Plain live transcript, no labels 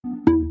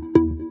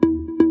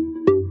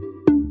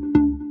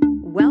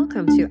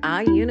Welcome to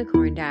Our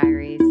Unicorn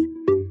Diaries,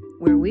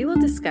 where we will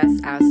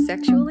discuss our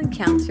sexual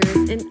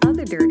encounters and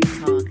other dirty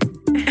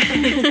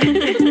talk.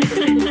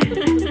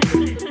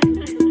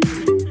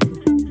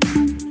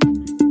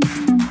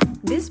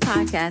 This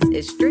podcast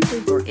is strictly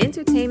for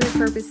entertainment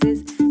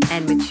purposes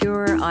and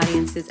mature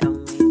audiences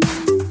only.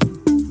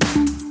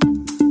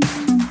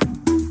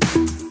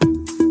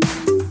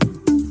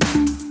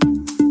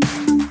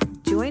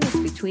 Join us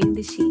between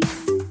the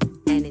sheets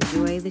and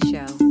enjoy the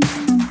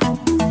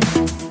show.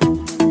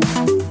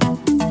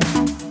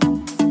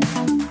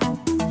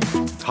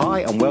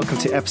 Hi, and welcome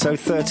to episode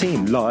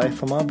 13, live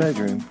from our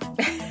bedroom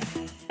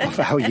of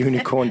Our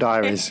Unicorn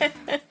Diaries.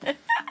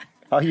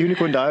 Our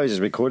Unicorn Diaries is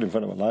recorded in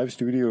front of a live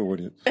studio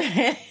audience.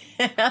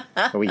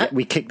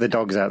 we kick the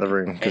dogs out of the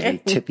room because they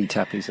tippy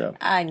tappies up.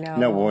 I know.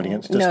 No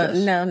audience. Just us.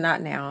 No,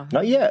 not now.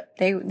 Not yet.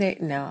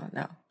 No.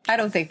 I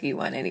don't think you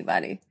want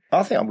anybody.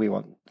 I think we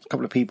want a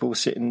couple of people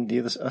sitting the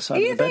other side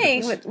Do you of the bed.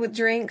 think with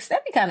drinks?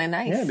 That'd be kind of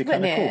nice. Yeah, it'd be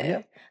kind of cool. wouldn't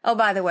it? Yeah. Oh,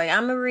 by the way,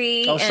 I'm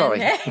Marie. Oh,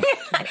 sorry.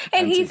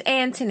 And he's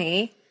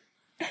Anthony.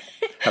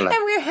 Hello.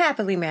 And we're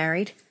happily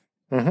married.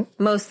 Mm-hmm.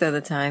 Most of the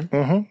time.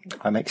 Mm-hmm.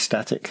 I'm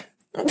ecstatic.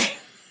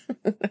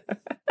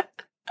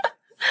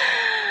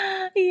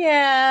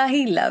 Yeah,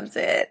 he loves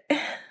it.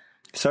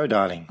 So,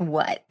 darling,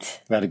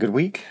 What? we had a good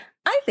week.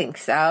 I think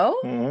so.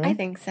 Mhm. I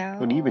think so.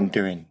 What have you been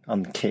doing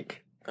on the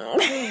kick?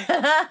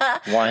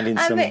 Winding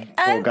some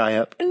poor guy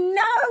up. No,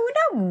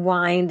 we're not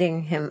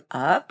winding him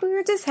up. We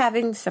were just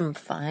having some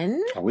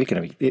fun. Oh,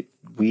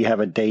 we have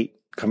a date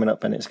coming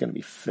up and it's going to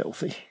be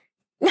filthy.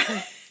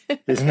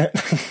 Isn't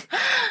it?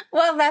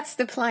 Well, that's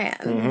the plan.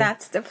 Mm-hmm.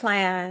 That's the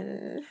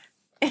plan.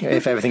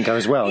 If everything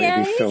goes well, Yeah,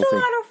 it'll be he's filthy. a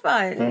lot of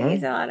fun. Mhm.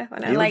 He's a lot of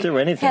fun. I He'll like do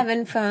anything.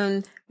 having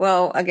phone.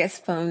 Well, I guess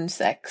phone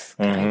sex,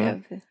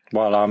 kind of.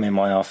 While I'm in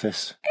my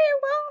office. It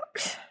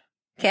works.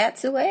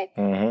 Cat's away.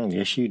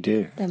 Yes, you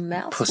do. The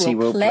mouse Pussy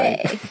will will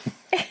play.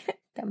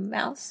 The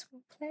mouse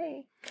will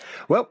play.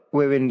 Well,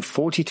 we're in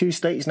 42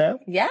 states now.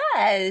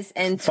 Yes,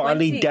 and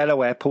Finally, 20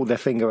 Delaware pulled their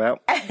finger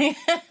out. Hi,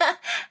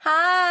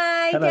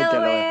 Hello, Delaware.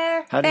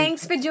 Delaware.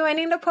 Thanks for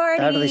joining the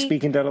party. How do they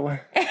speak in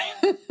Delaware?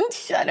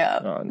 Shut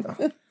up. Oh,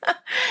 no.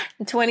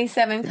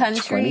 27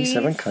 countries.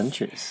 27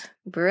 countries.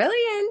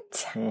 Brilliant.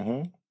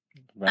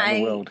 Mm-hmm. Around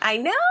the world. I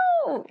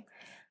know.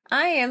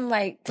 I am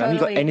like Have you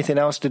totally. got anything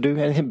else to do?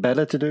 Anything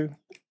better to do?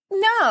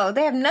 No,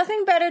 they have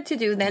nothing better to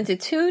do than to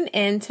tune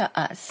in to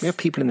us. We have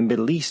people in the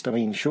Middle East. I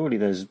mean, surely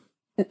there's...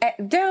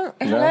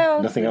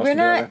 Hello. nothing else We're to do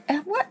not.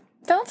 either? What?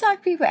 Don't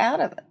talk people out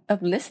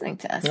of listening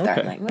to us, Okay.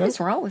 darling. What is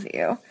wrong with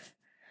you?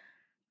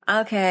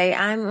 Okay,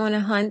 I'm on a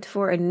hunt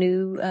for a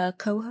new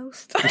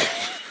co-host.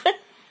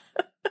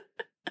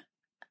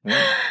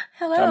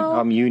 Hello.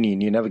 I'm union.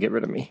 You never get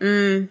rid of me.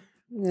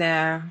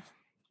 No,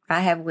 I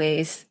have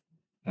ways.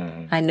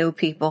 I know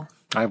people.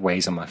 I have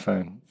ways on my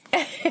phone.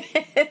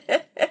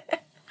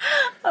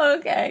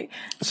 Okay.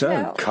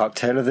 So,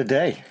 cocktail of the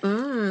day.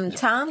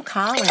 Tom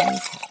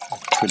Collins.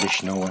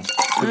 Traditional one.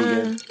 Pretty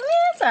good. Yeah,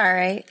 it's all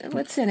right.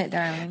 What's in it,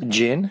 darling?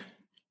 Gin,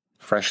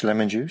 fresh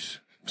lemon juice,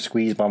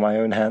 squeezed by my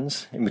own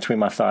hands, in between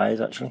my thighs,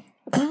 actually.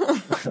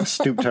 I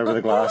stooped over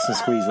the glass and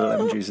squeezed the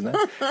lemon juice in there.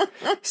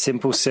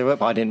 Simple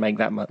syrup. I didn't make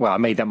that much. Well, I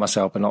made that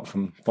myself, but not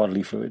from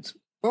bodily fluids.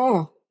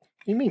 Oh.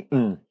 You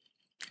mean?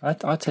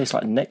 I taste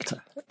like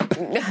nectar.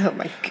 Oh,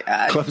 my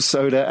God. Club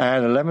soda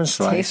and a lemon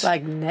slice. Tastes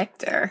like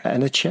nectar.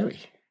 And a cherry.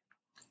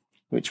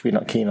 Which we're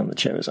not keen on the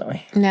cherries, are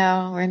we?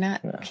 No, we're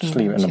not. Yeah, just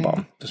leave it in the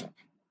bottom. Just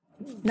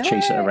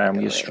chase it around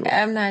with your straw.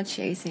 I'm not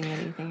chasing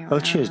anything around. Oh,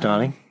 cheers,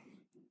 darling.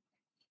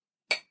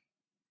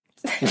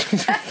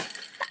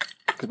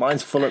 Because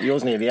mine's full up,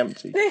 yours nearly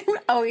empty.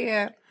 Oh,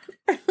 yeah.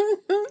 I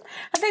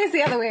think it's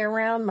the other way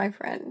around, my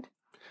friend.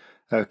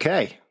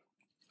 Okay.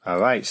 All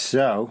right.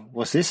 So,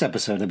 what's this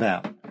episode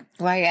about?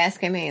 Why are you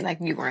asking me like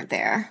you weren't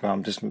there? Well,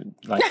 I'm just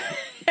like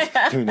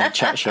doing that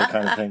chat show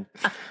kind of thing.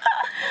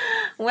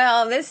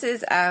 Well, this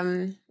is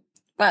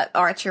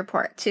Archer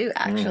Part 2,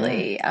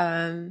 actually.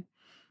 I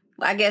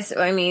guess,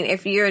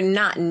 if you're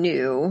not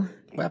new.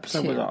 What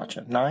episode was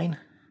Archer? 9?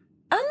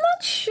 I'm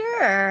not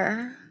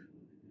sure.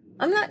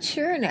 I'm not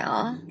sure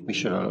now. We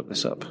should have looked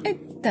this up.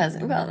 It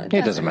doesn't. Well, it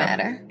doesn't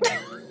matter.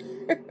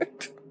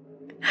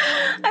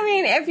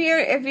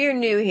 If you're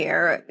new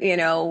here,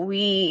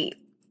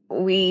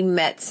 we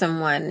met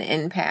someone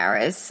in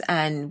Paris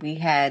and we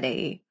had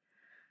a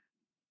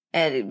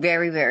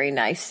very, very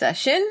nice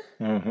session.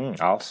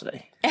 I'll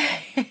say.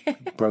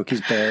 Broke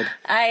his bed.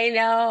 I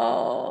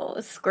know.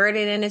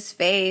 Squirted in his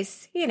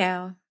face,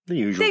 The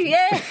usual.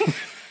 Yeah.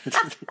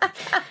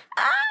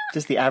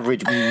 Just the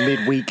average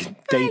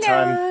midweek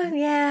daytime.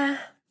 Yeah.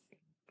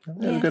 It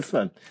was good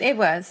fun. It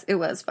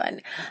was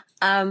fun.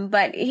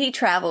 But he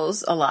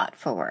travels a lot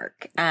for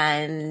work.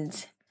 And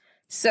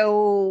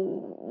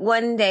so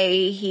one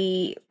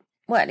day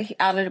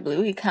out of the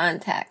blue, he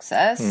contacts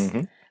us.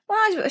 Well,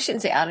 I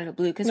shouldn't say out of the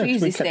blue because we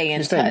usually stay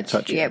in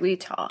touch. Yeah, we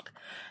talk.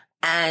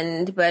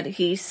 But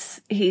he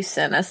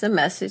sent us a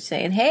message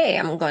saying, "Hey,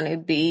 I'm going to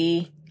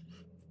be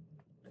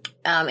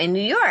in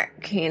New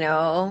York,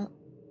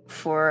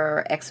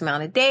 for X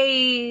amount of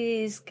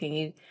days. Can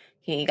you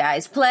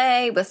guys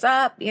play? What's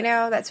up? You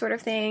know, that sort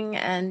of thing.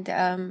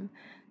 And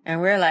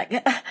we're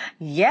like,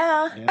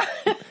 yeah.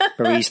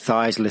 Marie's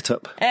thighs lit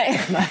up.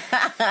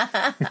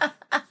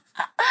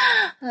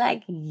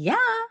 Like, yeah,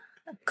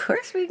 of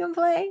course we can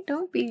play.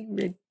 Don't be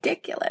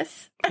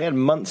ridiculous. We had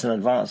months in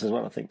advance as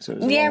well, I think. So it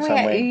was a long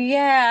time waiting.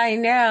 Yeah, I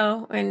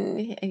know.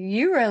 And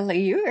you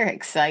were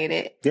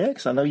excited. Yeah,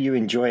 because I know you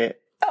enjoy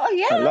it. Oh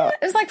yeah, a lot.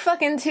 It's like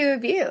fucking two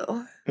of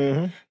you.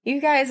 Mm-hmm.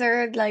 You guys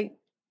are like,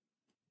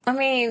 I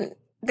mean,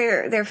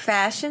 their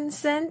fashion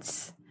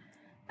sense.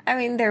 I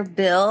mean, their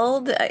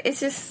build. It's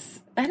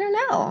just, I don't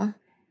know.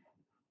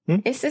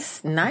 It's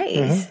just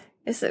nice. Mm-hmm.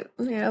 It's a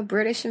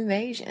British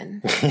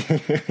invasion.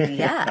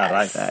 Yes, I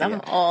like that.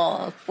 I'm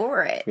all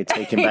for it. We're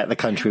taking back the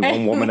country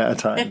one woman at a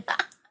time.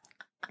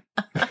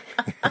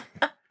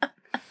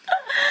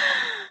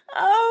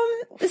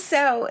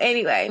 So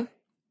anyway,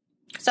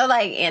 so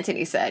like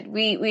Anthony said,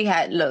 we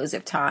had loads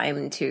of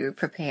time to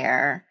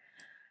prepare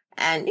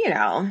and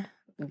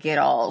get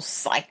all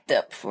psyched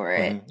up for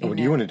it. What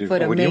do you want to do? For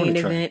the what do you want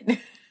main to try? event.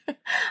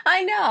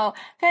 I know,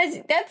 because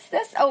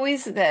that's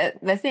always the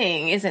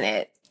thing, isn't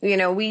it?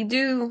 We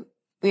do,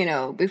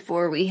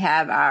 before we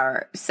have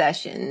our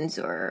sessions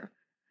or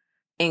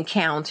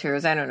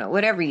encounters, I don't know,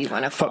 whatever you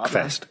want to call them.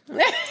 Fuckfest.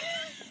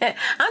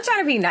 I'm trying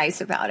to be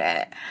nice about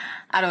it.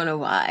 I don't know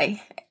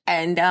why.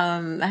 And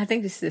I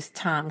think this is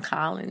Tom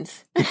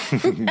Collins.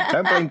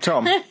 Don't blame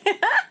Tom.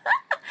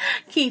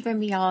 Keeping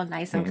me all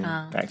nice and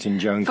calm. Acting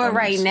Joan For Collins.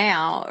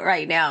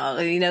 right now,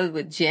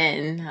 with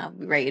Jen, I'll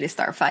be ready to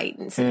start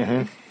fighting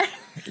soon.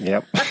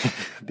 Yep.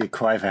 Be a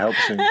cry for help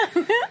soon.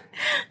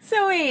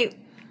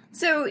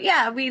 So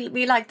yeah,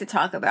 we like to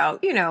talk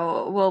about,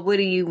 well, what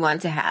do you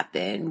want to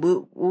happen?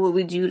 What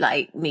would you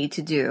like me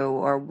to do?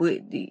 Or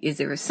is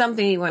there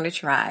something you want to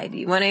try? Do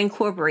you want to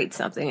incorporate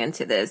something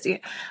into this?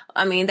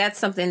 I mean, that's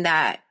something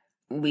that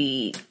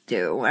we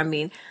do. I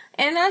mean,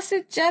 and I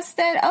suggest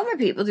that other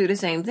people do the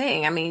same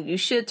thing. I mean, you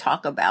should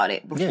talk about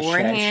it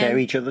beforehand. Yeah, share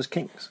each other's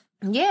kinks.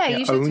 Yeah,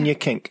 you should own your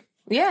kink.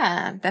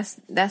 Yeah,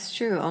 that's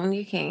true. Own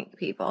your kink,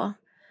 people.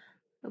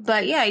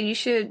 But yeah, you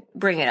should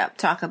bring it up,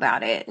 talk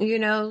about it,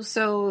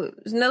 so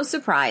no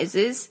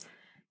surprises.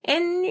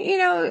 And,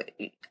 I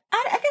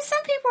guess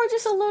some people are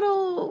just a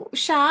little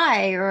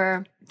shy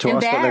or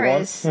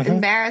embarrassed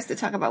to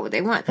talk about what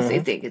they want because they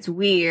think it's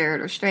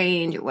weird or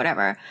strange or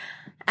whatever.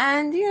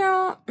 And, you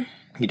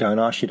don't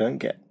ask, you don't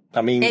get.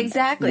 I mean,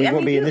 exactly. We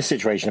wouldn't be in this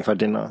situation if I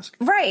didn't ask.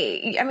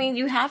 Right. I mean,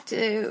 you have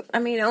to,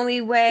 the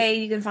only way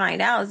you can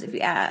find out is if you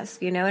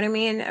ask, you know what I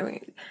mean? I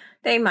mean,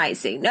 they might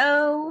say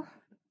no.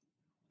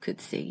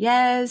 Could say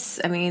yes.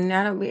 I mean,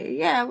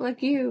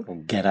 like you. Or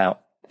get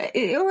out.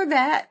 Or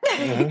that.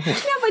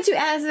 But you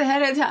ask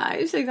ahead of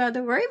time, so you don't have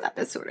to worry about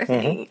this sort of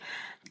thing.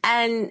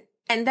 And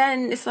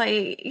then it's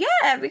like,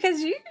 yeah,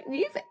 because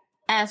you've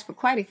asked for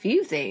quite a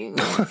few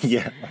things.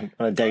 Yeah,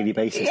 on a daily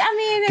basis. I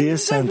mean, dear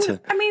Santa.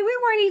 We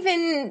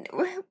weren't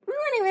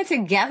even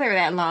together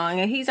that long,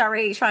 and he's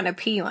already trying to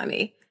pee on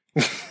me.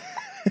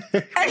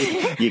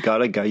 You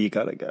gotta go.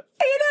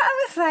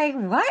 I was like,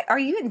 what? Are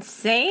you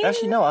insane?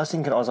 Actually, no, I was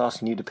thinking I was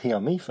asking you to pee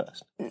on me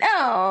first. No.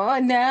 I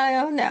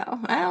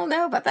don't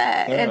know about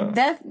that. Yeah.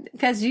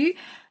 Because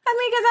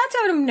I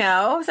told him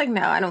no. I was like,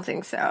 no, I don't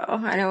think so.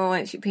 I don't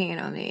want you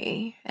peeing on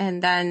me.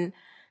 And then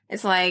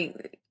it's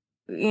like,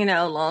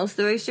 long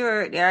story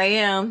short, there I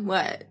am.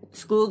 What?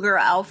 Schoolgirl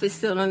outfit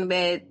still on the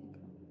bed,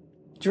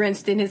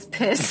 drenched in his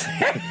piss.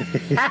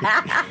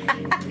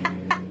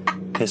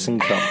 Piss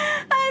and cum.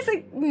 I was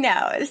like,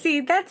 no,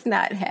 see, that's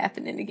not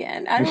happening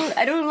again.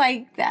 I don't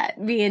like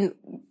that being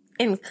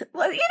in.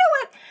 Well, you know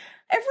what?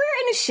 If we're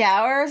in the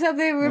shower or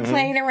something, we're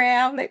playing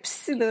around, like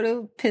a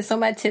little piss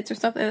on my tits or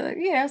something.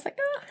 I was like,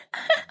 oh,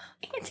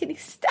 Anthony,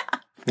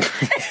 stop.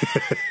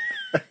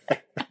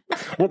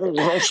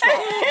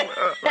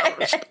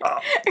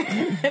 Stop.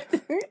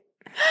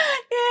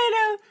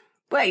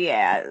 But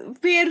yeah,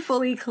 being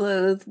fully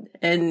clothed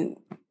and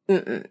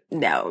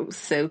no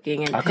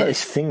soaking in I've got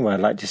this thing where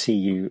I'd like to see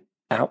you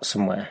out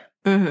somewhere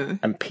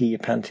and pee your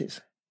panties.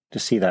 To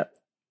see that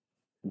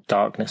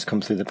darkness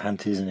come through the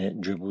panties and it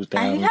dribbles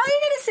down. How are you going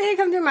to see it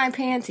come through my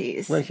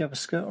panties? Well, if you have a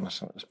skirt on or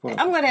something.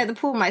 I'm going to have to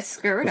pull my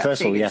skirt up.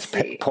 First of all, you have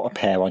to put a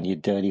pair on, you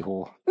dirty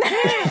whore.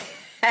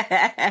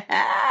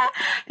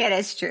 Yeah,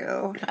 that's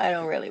true. I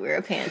don't really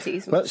wear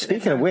panties. Well,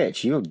 speaking of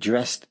which, you're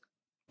dressed,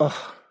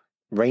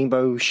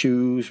 rainbow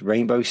shoes,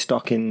 rainbow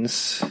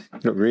stockings. You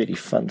look really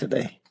fun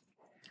today.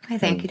 Hey,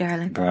 thank you,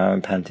 darling.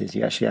 Brown panties.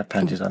 You actually have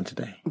panties on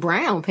today.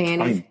 Brown panties?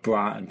 I mean,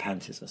 brown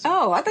panties.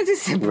 Oh, I thought you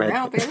said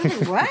brown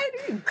panties. What?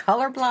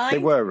 Colorblind? They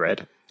were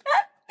red.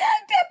 I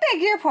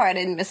beg your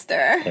pardon,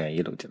 mister. Yeah,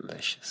 you look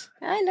delicious.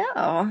 I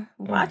know.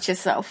 Watch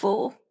yourself,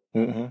 fool.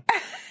 Mm-hmm.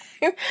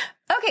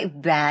 Okay,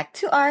 back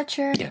to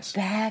Archer. Yes.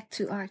 Back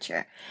to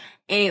Archer.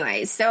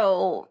 Anyway,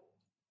 so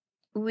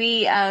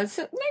we, so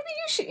maybe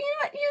you should,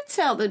 you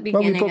tell the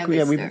beginning of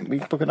this. We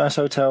booked a nice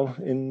hotel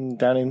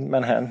down in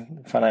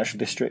Manhattan, financial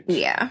district.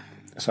 Yeah.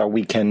 It's our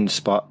weekend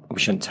spot. We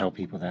shouldn't tell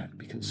people that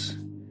because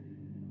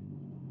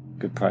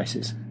good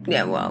prices.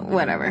 Yeah, well,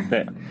 whatever.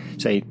 Yeah.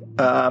 So,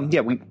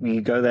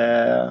 we go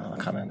there. I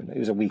can't remember. It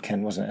was a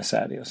weekend, wasn't it? A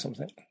Saturday or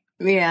something.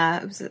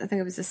 Yeah, I think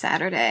it was a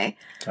Saturday.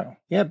 So,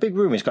 yeah, big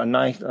room. It's got a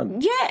nice...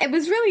 yeah, it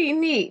was really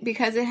neat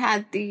because it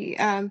had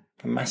a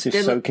massive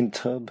soaking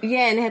tub.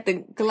 Yeah, and it had the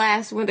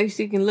glass window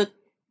so you can look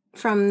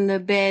from the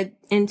bed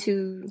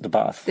into the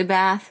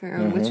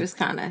bathroom, which was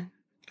kind of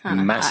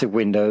massive hot.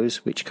 Windows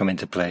which come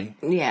into play.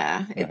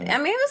 Yeah, I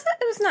mean,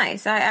 it was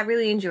nice. I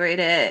really enjoyed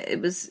it. It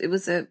was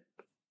a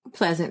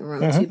pleasant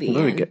room to be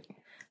very in. good.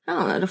 I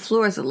don't know. The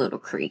floor is a little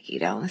creaky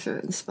down in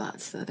certain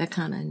spots, so that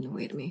kind of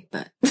annoyed me.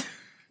 But because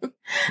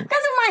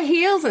of my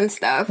heels and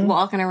stuff,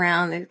 walking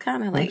around, it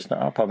kind of like it's not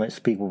our problem. It's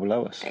the people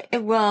below us.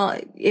 Well,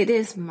 it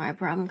is my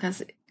problem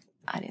because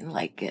I didn't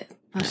like it.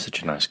 You're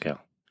such a nice girl.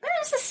 It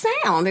was the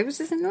sound. It was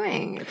just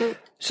annoying.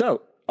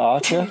 So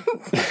Archer.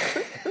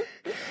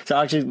 So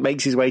Archer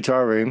makes his way to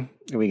our room.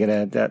 We're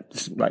gonna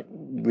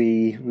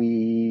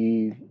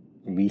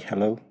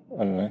hello. I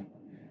don't know.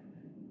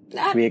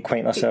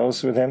 Reacquaint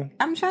ourselves with him.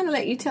 I'm trying to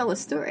let you tell a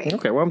story.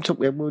 Okay, well,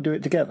 we'll do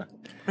it together.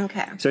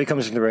 Okay. So he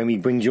comes into the room. He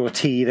brings your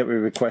tea that we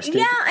requested.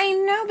 Yeah, I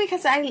know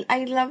because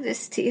I love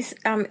this tea,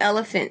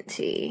 elephant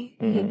tea.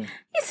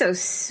 He's so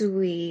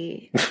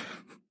sweet.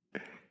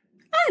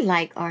 I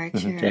like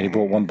Archer. And he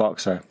bought one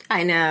box, though.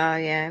 I know.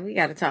 Yeah, we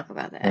got to talk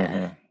about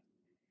that.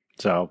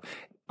 So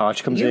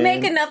Archer comes in. You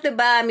make enough to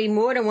buy me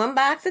more than one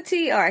box of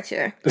tea,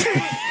 Archer.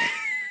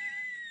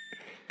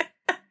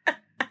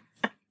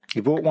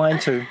 You bought wine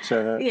too,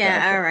 so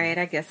yeah. All right,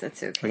 I guess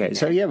that's okay. Okay,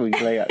 so yeah, we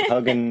play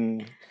hug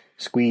and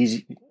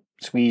squeezing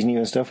you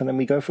and stuff, and then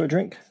we go for a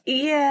drink.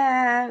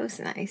 Yeah, it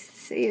was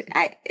nice. It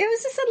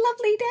was just a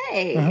lovely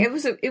day.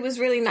 It was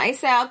really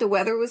nice out. The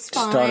weather was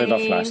fine. Started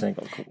off nice, and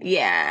it got cool.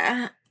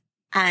 Yeah,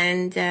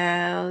 and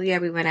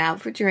we went out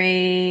for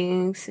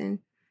drinks and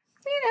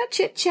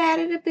chit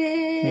chatted a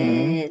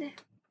bit.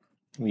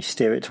 We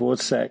steer it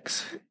towards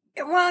sex.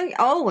 Well,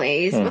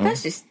 always, but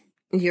that's just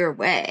your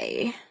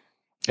way.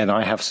 And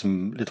I have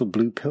some little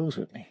blue pills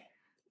with me.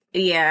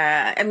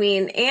 Yeah, I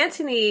mean,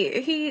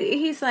 Anthony,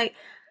 he's like,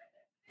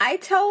 I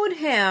told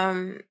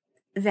him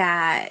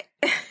that,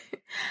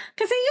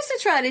 because I used to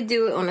try to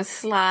do it on a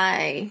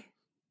sly,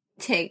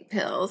 take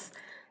pills,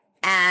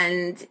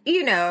 and,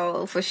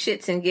 for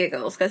shits and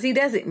giggles, because he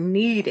doesn't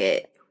need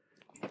it.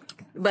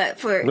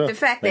 But for the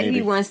fact that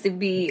he wants to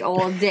be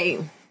all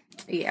day.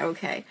 Yeah,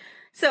 okay.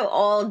 So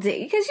all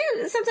day, because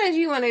sometimes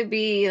you want to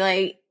be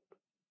like,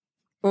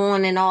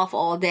 on and off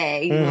all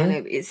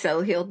day,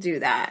 so he'll do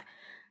that.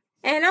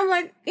 And I'm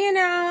like, wait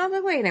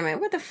a minute,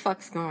 what the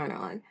fuck's going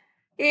on?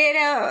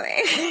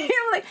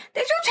 I'm like,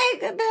 did you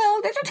take a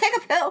pill? Did you take a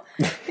pill?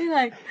 He's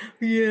like,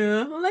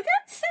 yeah. I'm like,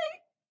 I see.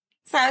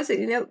 So I said,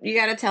 you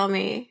gotta tell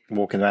me.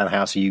 Walking around the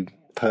house, are you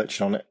perched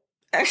on it?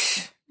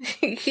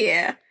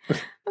 Yeah.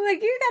 I'm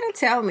like, you gotta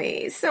tell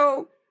me.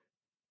 So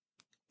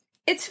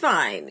it's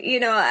fine.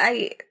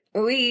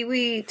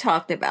 We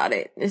talked about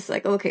it. It's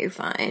like, okay,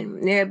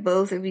 fine. They're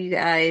both of you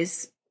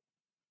guys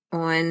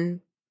on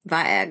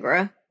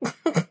Viagra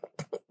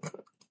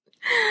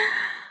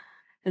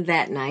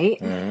that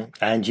night.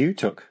 And you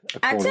took a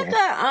quarter.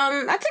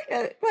 I took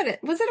a,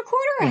 what, was it a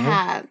quarter or a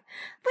half?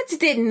 Which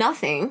did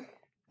nothing.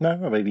 No,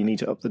 well, maybe you need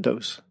to up the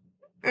dose.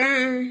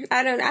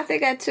 I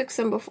think I took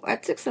some before. I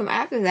took some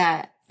after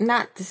that.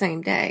 Not the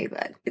same day,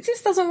 but it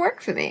just doesn't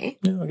work for me.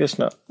 No, I guess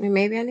not.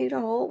 Maybe I need a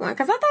whole one.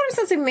 Because I thought it was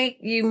supposed to make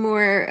you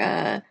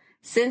more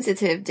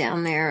sensitive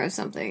down there or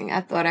something.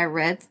 I thought I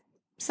read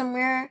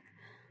somewhere.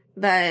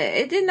 But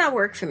it did not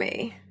work for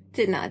me.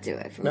 Did not do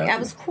it for me. I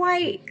was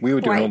quite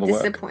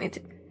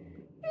disappointed.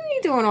 You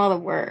doing all the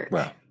work.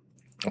 Well,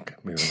 okay,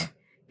 moving on.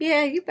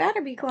 Yeah, you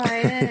better be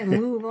quiet and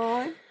move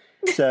on.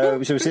 So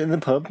we're sitting in the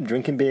pub,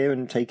 drinking beer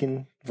and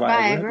taking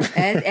Viagra.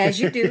 As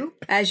you do.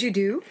 As you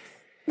do.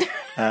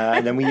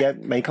 And then we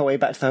make our way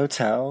back to the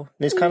hotel.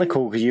 And it's kind of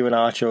cool because you and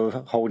Archer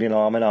are holding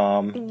arm in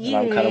arm. Yeah.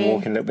 And I'm kind of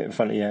walking a little bit in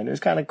front of you. And it's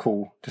kind of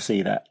cool to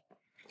see that.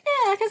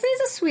 Yeah, because he's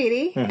a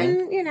sweetie.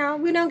 And,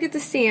 we don't get to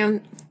see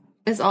him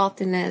as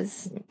often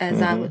as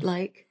I would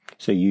like.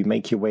 So you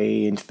make your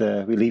way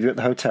we leave you at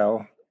the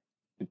hotel.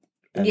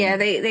 Yeah,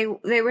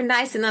 they were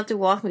nice enough to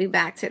walk me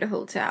back to the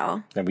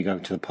hotel. Then we go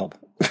to the pub.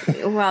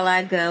 While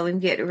I go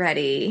and get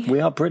ready.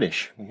 We are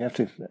British. We have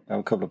to have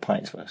a couple of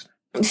pints first.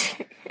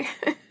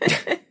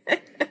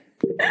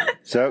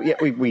 So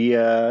we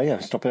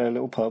stop at a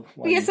little pub.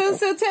 You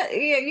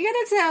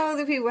gotta tell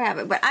the people what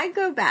happened. But I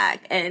go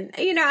back and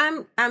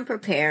I'm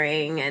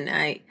preparing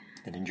and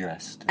getting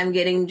dressed. I'm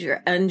getting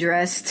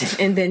undressed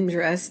and then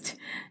dressed.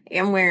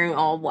 I'm wearing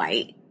all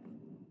white,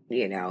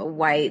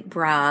 white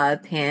bra,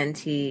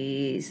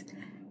 panties,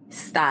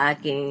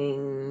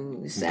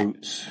 stockings,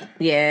 boots.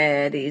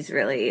 Yeah, these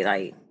really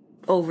like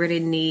over the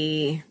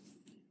knee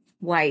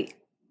white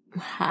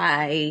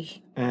high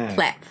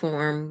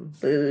platform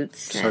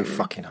boots. So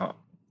fucking hot.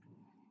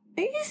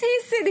 He's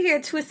sitting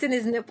here twisting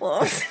his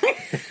nipples. Now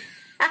he's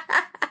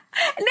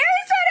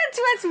trying to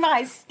twist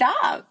my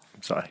stuff.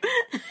 I'm sorry.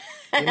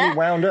 Get me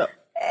wound up.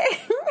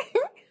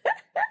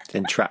 It's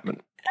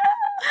entrapment.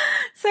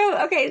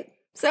 So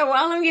So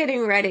while I'm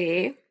getting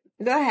ready,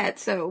 go ahead.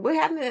 So what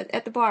happened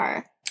at the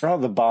bar? Oh,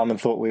 the barman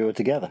thought we were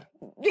together.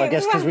 Yeah, I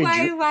guess why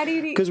do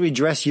you need... because we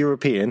dress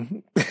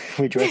European.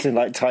 We dress in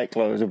like tight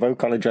clothes. We both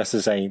kind of dress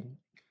the same.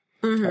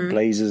 Like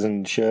blazers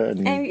and shirt.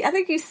 And I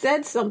think you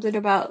said something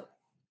about...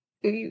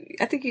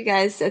 I think you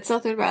guys said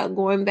something about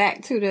going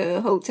back to the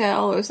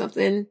hotel or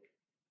something.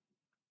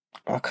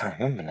 I can't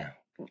remember now.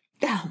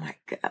 Oh my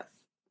God.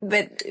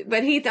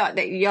 But he thought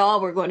that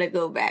y'all were going to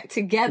go back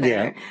together.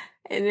 Yeah.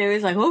 And it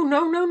was like, oh,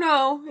 no.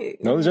 No,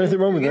 there's anything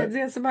wrong with that.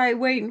 There's somebody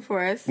waiting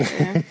for us.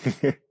 Yeah.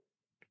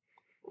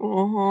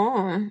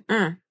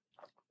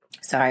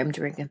 Sorry, I'm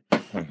drinking.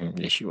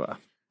 Yes, you are.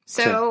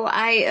 So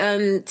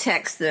I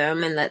text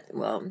them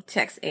and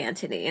text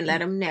Anthony and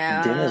let him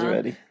know. Dinner's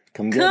ready.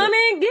 Come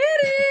and get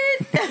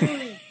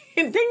it.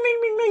 Ding, ding,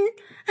 ding, ding.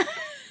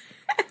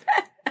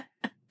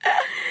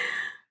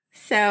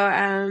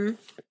 So,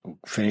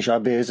 finish our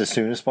beers as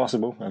soon as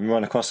possible and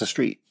run across the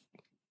street.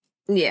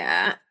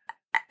 Yeah.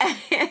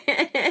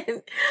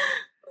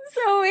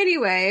 So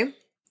anyway,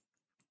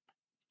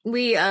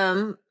 we,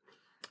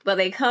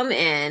 they come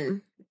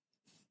in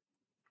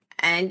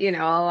and,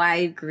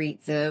 I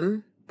greet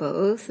them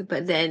both,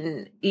 but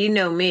then,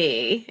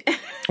 me.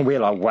 We're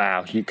like,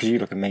 wow, because you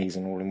look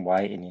amazing all in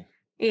white and you.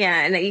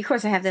 Yeah, and of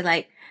course I have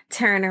to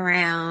turn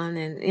around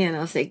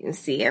and, so you can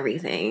see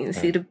everything,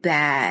 see the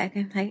bag.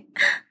 And like,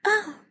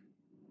 oh,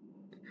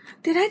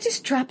 did I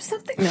just drop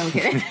something? No, I'm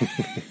kidding.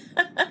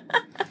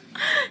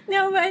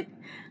 No,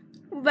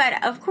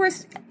 but of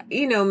course,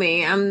 you know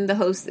me, I'm the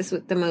hostess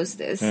with the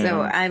mostest.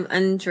 So I'm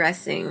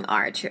undressing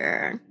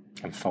Archer.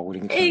 And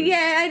folding clothes.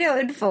 Yeah, I know,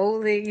 and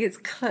folding his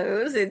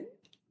clothes and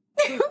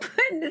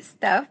putting the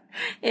stuff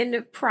in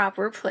the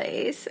proper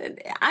place.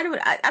 And I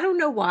don't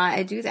know why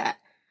I do that.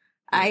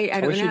 I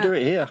don't know. We should do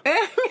it here.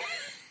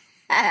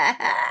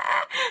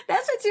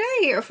 That's what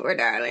you're here for,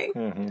 darling.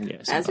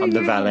 Yes, I'm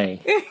the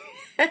valet.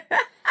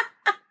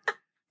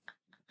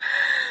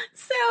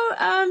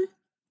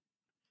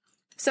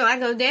 So I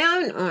go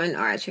down on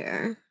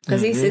Archer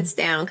because he sits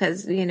down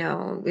because,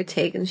 we're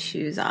taking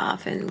shoes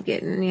off and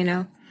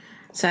getting,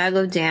 So I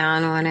go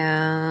down on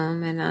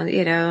him and,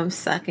 I'm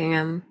sucking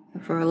him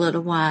for a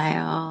little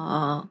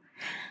while.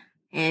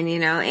 And,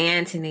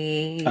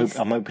 Anthony.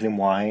 I'm opening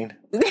wine.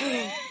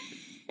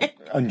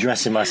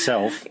 Undressing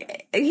myself.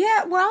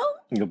 Yeah, well.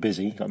 You're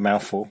busy, got a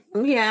mouthful.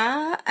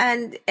 Yeah,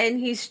 and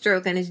he's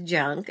stroking his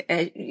junk.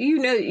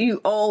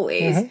 You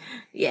always.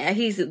 Yeah,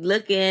 he's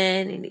looking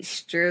and he's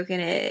stroking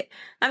it.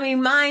 I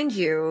mean, mind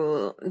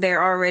you,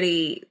 they're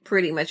already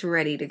pretty much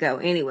ready to go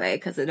anyway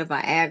because of the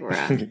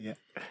Viagra. Yeah.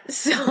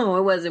 So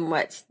it wasn't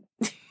much.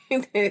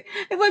 It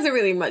wasn't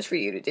really much for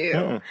you to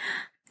do.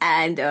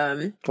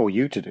 And for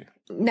you to do.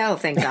 No,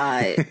 thank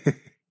God.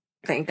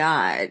 Thank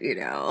God,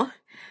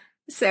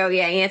 So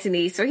yeah,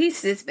 Anthony, so he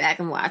sits back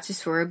and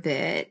watches for a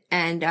bit.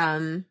 And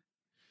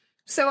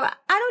so I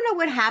don't know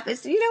what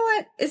happens. You know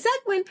what? Is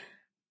that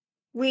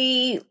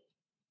when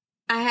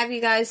I have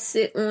you guys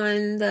sit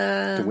on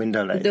the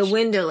window ledge. The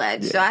window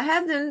ledge. Yeah. So I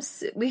have them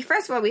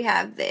first of all we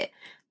have the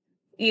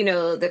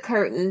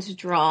curtains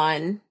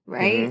drawn,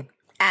 right?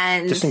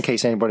 And just in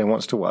case anybody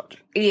wants to watch.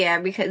 Yeah,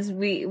 because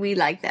we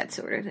like that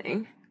sort of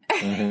thing.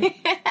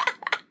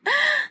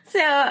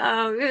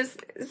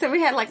 So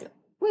we had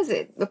was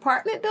it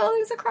apartment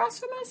buildings across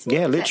from us?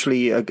 Yeah,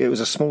 literally, it was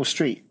a small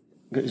street.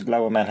 It was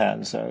Lower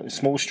Manhattan, so a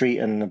small street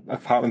and an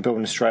apartment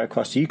building straight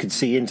across. So you could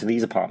see into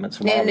these apartments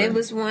from our room.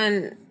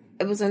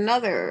 It was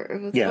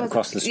another.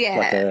 Across the street.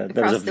 Yeah,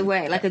 across the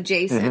way,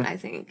 adjacent, I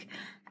think.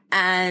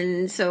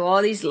 And so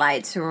all these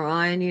lights are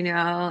on,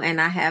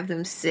 and I have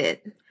them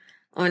sit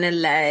on a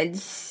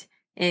ledge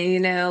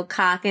and,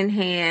 cock in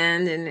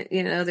hand and,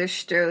 they're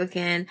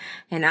stroking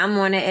and I'm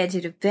on the edge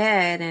of the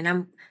bed and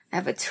I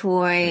have a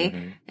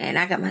toy and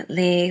I got my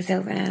legs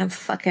open and I'm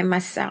fucking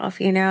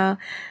myself, Yeah,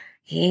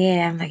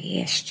 I'm like,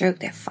 yeah, stroke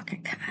that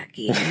fucking cock.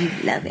 Yeah, you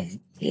love it.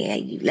 Yeah,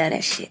 you love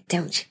that shit,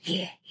 don't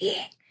you?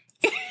 Yeah.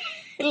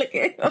 Look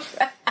at him.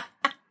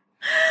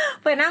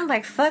 But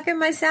I'm fucking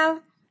myself,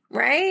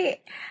 right?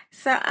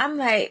 So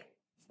I'm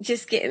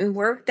just getting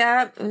worked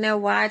up,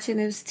 watching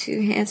those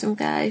two handsome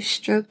guys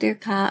stroke their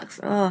cocks.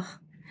 Oh,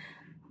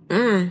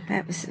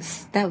 that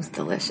was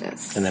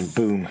delicious. And then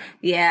boom.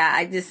 Yeah,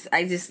 I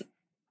just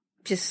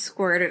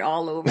squirted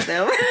all over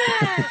them.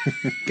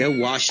 Go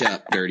wash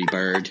up, dirty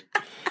bird.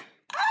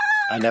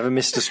 I never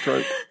missed a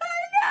stroke. I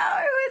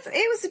know,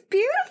 it was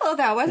beautiful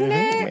though, wasn't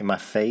it? In my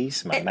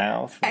face, my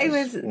mouth. It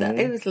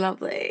was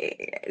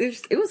lovely.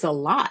 It was a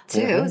lot too.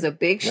 It was a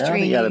big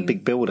stream. Yeah, a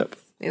big build up.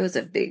 It was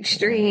a big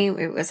stream.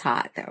 It was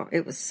hot though.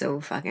 It was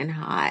so fucking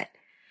hot.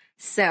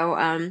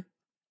 So,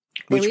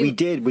 which we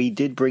did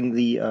bring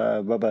the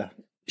rubber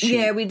sheet.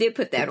 Yeah, we did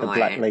put that on.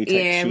 Black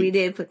latex sheet. We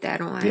did put that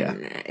on.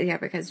 Yeah,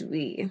 because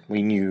we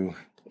knew.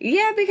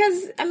 Yeah,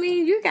 because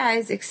you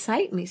guys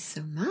excite me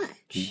so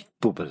much.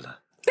 Bubbler.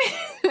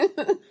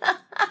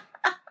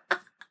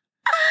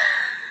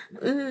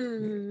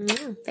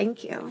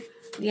 Thank you.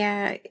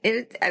 Yeah,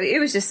 it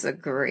was just a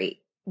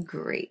great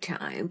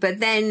time. But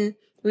then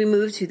we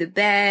moved to the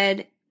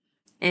bed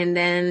And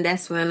then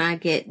that's when I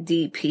get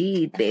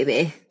DP'd,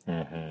 baby.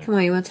 Mm-hmm. Come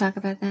on, you want to talk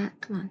about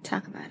that? Come on,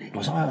 talk about it.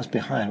 I was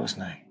behind,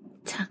 wasn't I?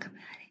 Talk about it.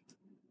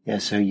 Yeah,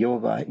 so you're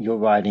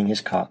riding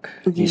his cock.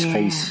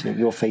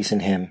 You're facing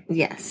him.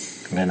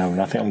 Yes. And then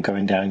I think I'm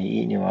going down, you're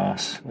eating your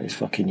ass. He's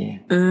fucking you.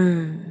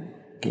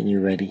 Getting you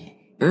ready.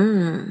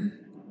 And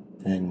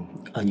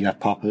you have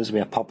poppers. We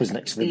have poppers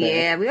next to the bed.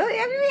 Yeah, we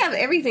have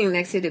everything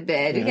next to the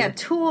bed. We got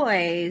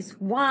toys,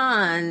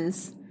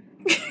 wands.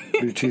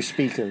 Bluetooth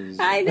speakers.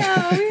 I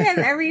know, we have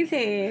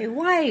everything.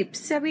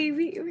 Wipes. I mean,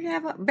 we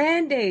have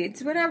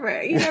Band-Aids,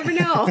 whatever. You never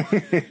know.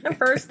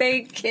 First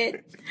aid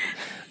kit.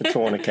 A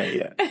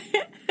tourniquet, yeah.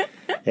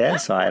 Yeah,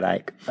 so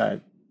I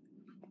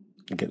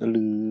get the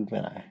lube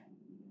and I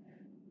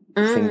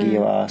finger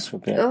your ass for a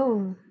bit.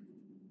 Oh,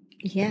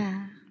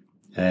 yeah.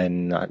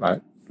 And I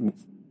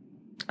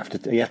have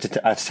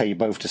to tell you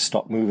both to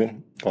stop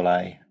moving while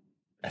I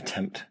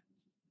attempt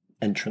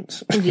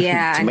entrance.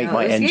 Yeah, to make I know.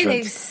 my It's entrance. getting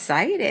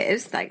excited.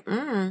 It's like,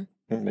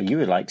 You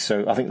were like,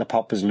 so I think the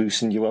poppers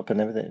loosened you up and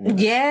everything.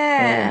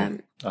 Yeah.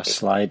 I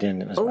slide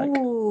in. It was like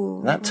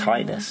Ooh. that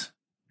tightness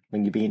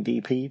when you're being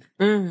DP'd.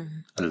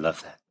 I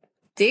love that.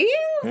 Do you?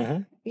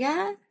 Mm-hmm.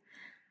 Yeah.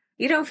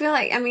 You don't feel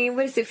like, I mean,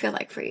 what does it feel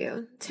like for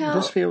you? It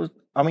just feels,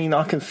 I mean,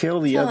 I can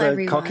feel the Tell other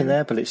everyone. cock in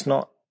there, but it's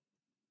not,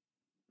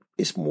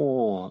 it's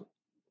more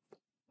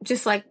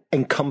Just like,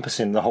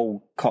 encompassing the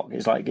whole cock.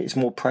 It's like, it's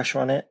more pressure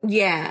on it.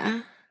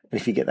 yeah. And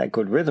if you get that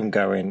good rhythm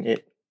going,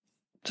 it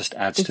just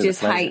adds It to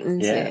just the pleasure.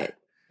 heightens it.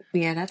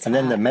 Yeah, that's And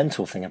then the hot.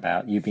 mental thing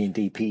about you being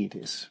DP'd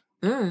is...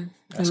 Imagine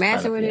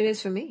kind of what it. it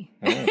is for me.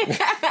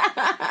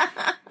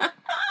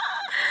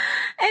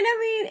 And I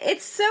mean,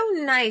 it's so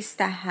nice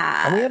to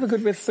have. And we have a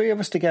good, with three of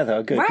us together,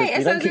 are good. 'Cause Right.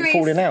 we don't keep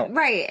falling out.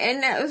 Right.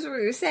 And that was what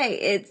we were saying.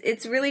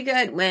 It's really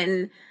good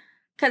when,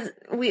 because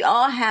we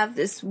all have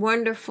this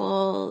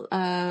wonderful,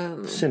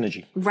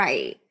 Synergy.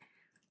 right.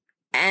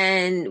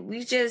 And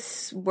we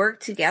just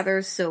work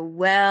together so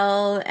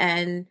well,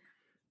 and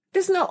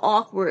there's no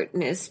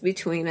awkwardness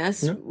between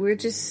us. No. We're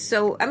just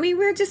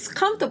we're just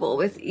comfortable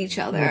with each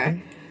other.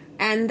 Mm-hmm.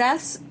 And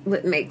that's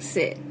what makes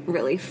it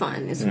really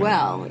fun as Mm-hmm.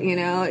 well. You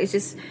know, it's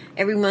just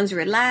everyone's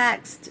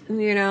relaxed,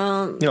 you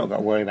know. You're not got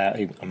to worry about,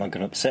 am I going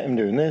to upset him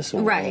doing this?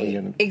 Or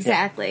Right.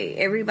 Exactly.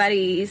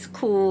 Everybody's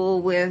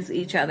cool with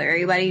each other.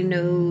 Everybody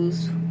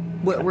knows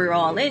what we're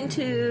all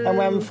into. And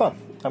we're having fun.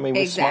 I mean,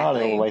 we're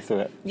smiling all the way through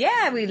it.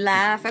 Yeah, we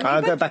laugh. I mean,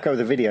 I'll go back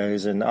over the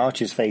videos, and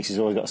Archie's face has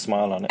always got a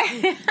smile on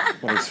it.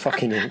 When he's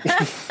fucking you.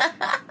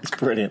 It's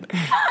brilliant.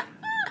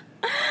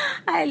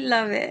 I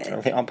love it. I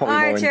think I'm probably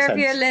more Archer, if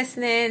intense. you're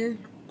listening,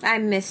 I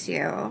miss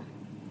you.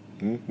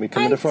 We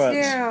come to the front.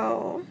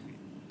 Do.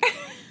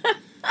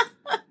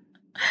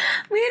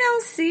 We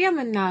don't see him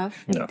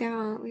enough.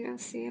 No. We don't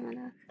see him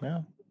enough.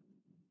 Well,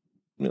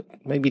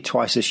 maybe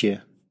twice this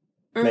year.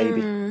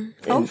 Maybe.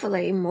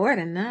 Hopefully more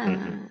than that.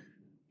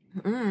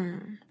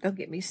 Don't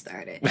get me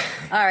started.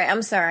 All right,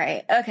 I'm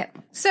sorry. Okay.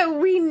 So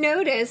we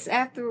notice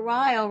after a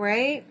while,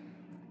 right?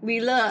 We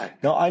look.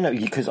 No, I know,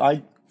 because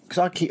I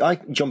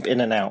jump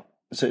in and out.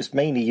 So it's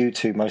mainly you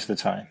two most of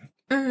the time.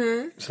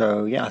 Mm-hmm.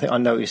 So, yeah, I think I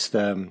noticed,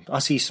 I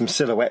see some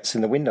silhouettes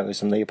in the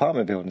windows from the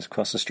apartment buildings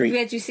across the street.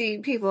 Yet you see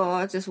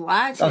people just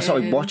watching. I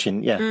started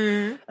watching, yeah.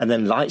 And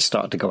then lights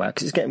started to go out,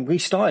 because it's getting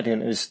restarted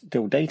and it was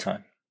still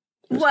daytime.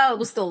 Well, it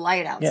was still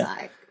light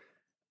outside.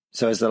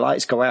 So as the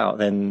lights go out,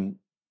 then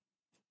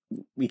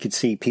we could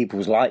see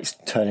people's lights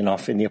turning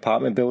off in the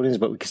apartment buildings,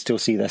 but we could still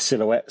see their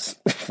silhouettes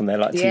from their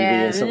TV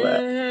and stuff like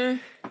that.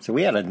 So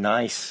we had a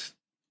nice...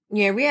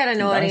 Yeah, we had an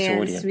Nice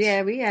audience. audience.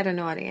 Yeah, we had an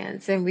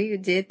audience, and we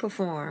did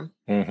perform.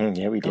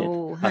 Yeah, we did.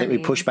 Oh, I think we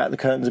honey. pushed back the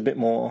curtains a bit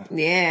more.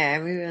 Yeah,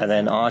 we were. And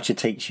then Archer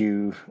takes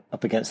you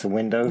up against the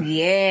window.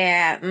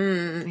 Yeah,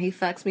 he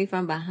fucks me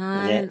from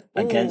behind.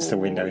 Yeah, against the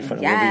window in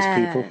front of all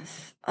these people.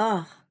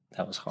 Oh,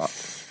 That was hot.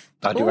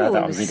 I do have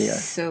that on video.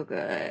 So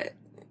good.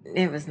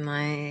 It was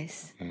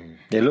nice.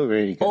 They look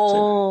really good.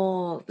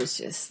 Oh, it was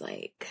just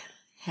like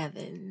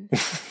heaven.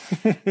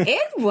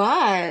 It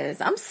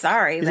was. I'm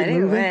sorry, Is but it it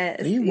moving? was.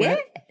 Are you Yeah,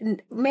 wet?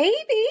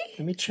 maybe.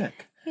 Let me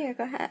check. Here,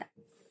 go ahead.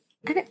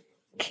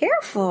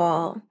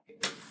 Careful.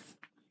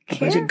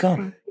 Where's it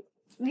gone?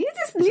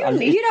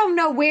 You don't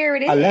know where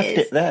it is. I left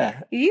it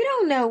there. You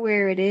don't know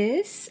where it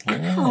is.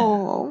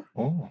 Oh,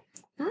 Oh.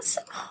 not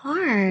so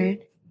hard.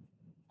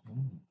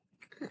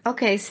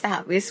 Okay,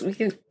 stop. We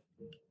can.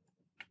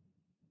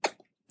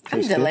 I'm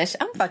Tastes good? delicious.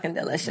 I'm fucking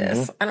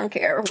delicious. I don't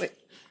care what.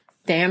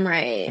 Damn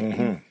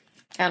right.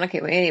 I don't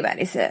care what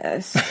anybody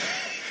says.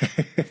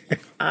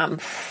 I'm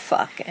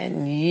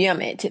fucking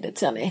yummy to the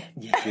tummy.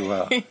 Yes, you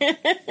are.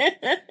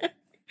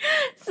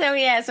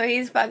 So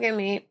he's fucking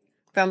me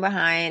from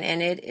behind,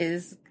 and it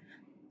is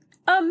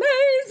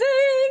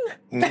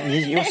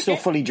amazing. You're still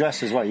fully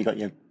dressed as well. You got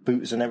your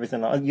boots and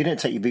everything. You didn't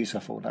take your boots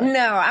off all night.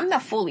 No, I'm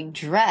not fully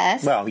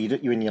dressed. Well,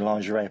 you're in your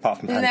lingerie apart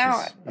from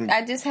panties. No,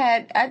 I just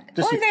had.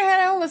 Just only thing I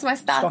had on was my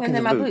stockings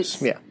and my and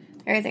boots. Yeah.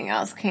 Everything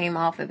else came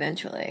off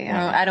eventually.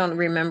 I don't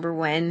remember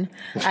when.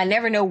 I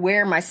never know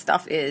where my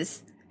stuff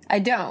is. I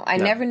don't. I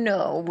never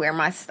know where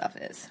my stuff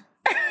is.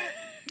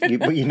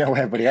 But you know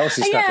where everybody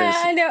else's stuff Yeah, is.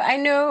 I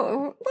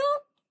know.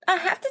 Well, I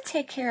have to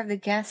take care of the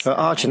guests. But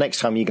Archer, next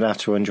time you're going to have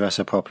to undress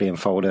her properly and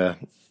fold her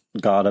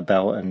garter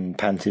belt and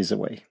panties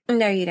away.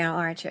 No, you don't,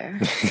 Archer.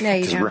 No,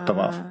 you Just don't. rip 'em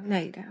off. No,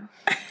 you don't.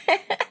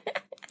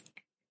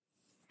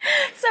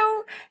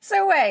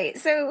 So wait.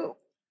 So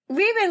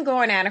we've been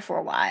going at it for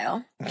a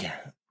while. Yeah.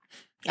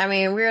 I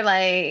mean, we're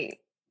like,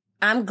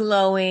 I'm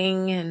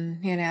glowing,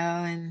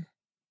 and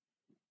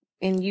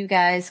and you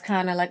guys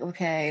kind of like,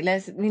 okay,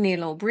 we need a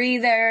little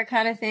breather,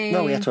 kind of thing.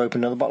 No, we had to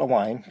open another bottle of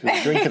wine. We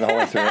were drinking the whole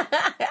way through it.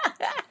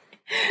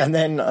 And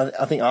then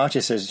I think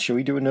Archer says, "Should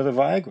we do another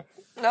Viagra?"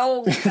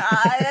 Oh God,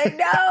 I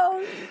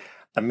know.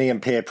 And me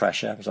and peer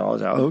pressure. So I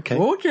was like, okay.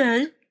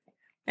 Okay.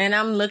 And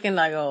I'm looking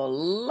like, oh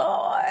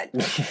Lord.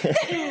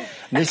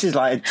 This is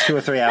like 2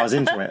 or 3 hours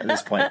into it at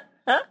this point.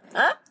 I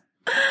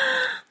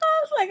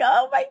was like,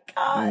 oh my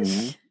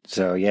gosh.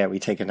 So yeah, we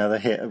take another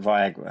hit of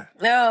Viagra.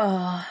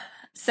 Oh,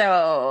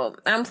 so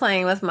I'm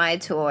playing with my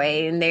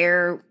toy, and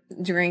they're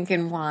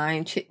drinking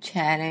wine,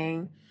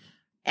 chit-chatting.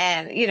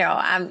 And,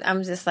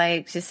 I'm just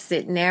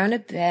sitting there in the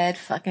bed,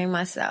 fucking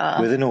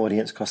myself. With an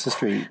audience across the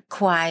street.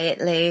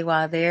 Quietly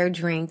while they're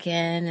drinking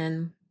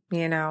and,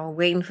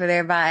 waiting for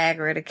their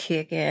Viagra to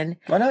kick in.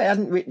 I know it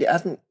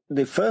hadn't,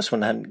 the first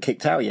one hadn't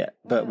kicked out yet,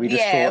 but we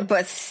just Yeah, thought.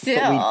 but still.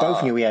 But we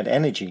both knew we had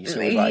energy. So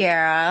we were like,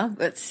 yeah,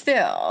 but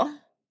still.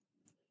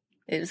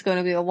 It was going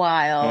to be a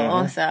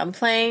while. So I'm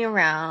playing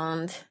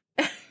around.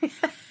 And,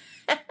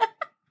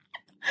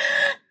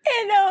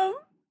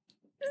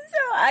 so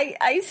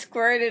I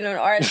squirted on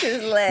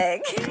Archer's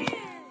leg.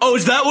 Oh,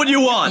 is that what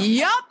you want?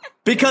 Yup.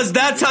 Because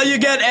that's how you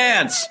get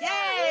ants.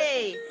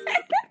 Yay.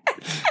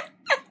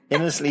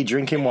 innocently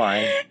drinking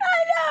wine. I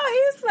know. He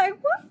was like,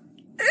 what?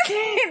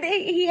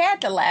 He had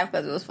to laugh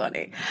because it was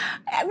funny.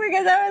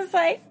 Because I was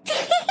like...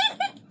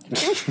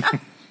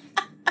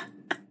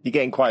 You're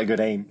getting quite a good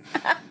aim.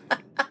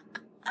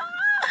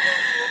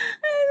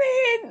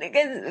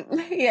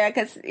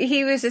 Because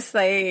he was just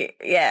like,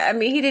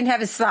 he didn't have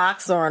his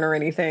socks on or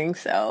anything,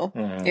 so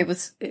it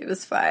was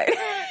fine.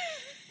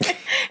 And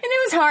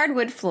it was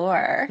hardwood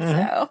floor,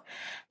 so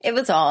it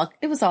was all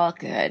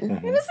good.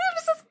 It was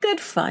just good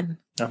fun.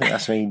 I think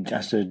that's when he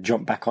has to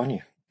jump back on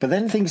you. But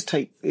then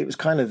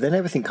then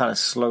everything kind of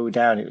slowed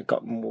down. It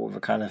got more of a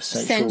kind of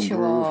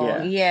sensual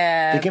groove.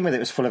 Yeah. To begin with, it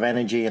was full of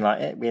energy and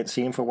we hadn't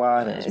seen him for a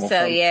while. And it was more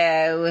fun.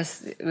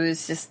 It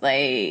was just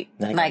like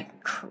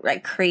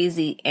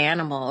crazy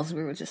animals.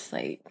 We were just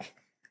like,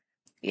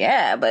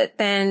 but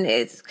then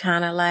it's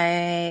kind of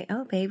like,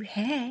 oh baby,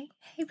 hey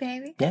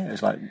baby. Yeah, it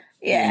was like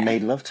you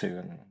made love to.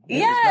 And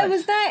it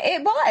was that.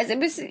 It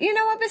was, you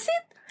know what, but see,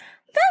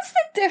 that's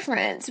the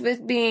difference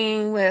with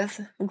being with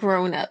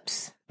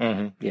grown-ups.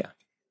 Mm-hmm. Yeah.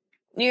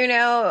 You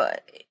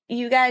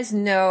guys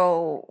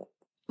know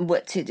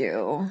what to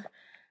do.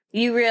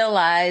 You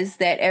realize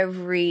that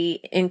every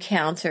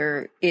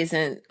encounter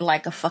isn't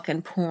like a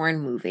fucking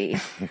porn movie.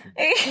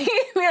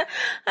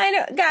 I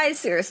know, guys,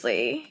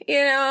 seriously,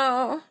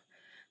 not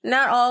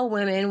all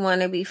women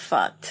want to be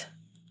fucked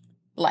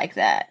like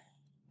that.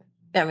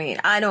 I mean,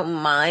 I don't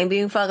mind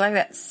being fucked like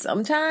that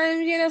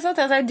sometimes,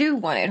 sometimes I do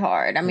want it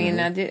hard. I mean,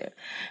 I do.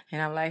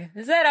 And I'm like,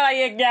 is that all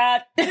you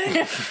got?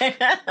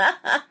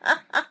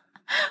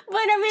 But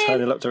I mean,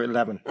 turn it up to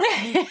 11.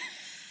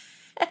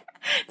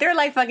 They're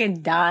like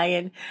fucking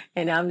dying,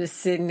 and I'm just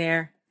sitting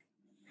there.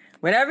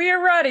 Whenever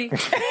you're ready.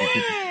 It's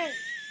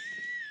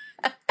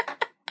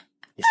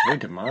very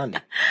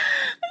demanding.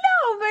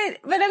 No,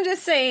 but I'm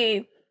just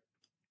saying,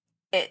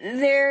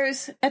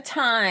 there's a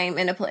time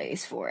and a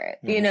place for it.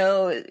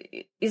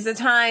 It's a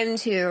time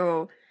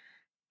to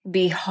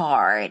be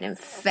hard and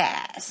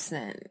fast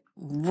and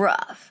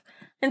rough.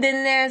 And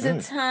then there's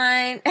a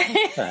time...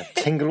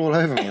 tingle all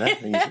over me.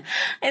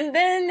 And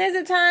then there's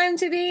a time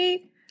to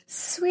be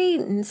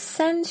sweet and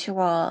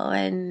sensual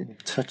and...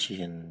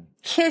 touchy and...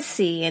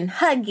 kissy and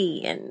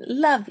huggy and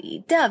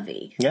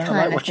lovey-dovey. Yeah,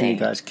 I like watching you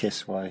guys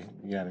kiss while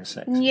you're having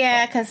sex.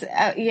 Yeah, because,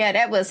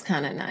 that was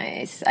kind of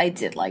nice. I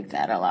did like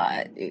that a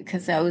lot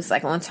because I was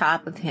like on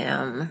top of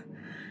him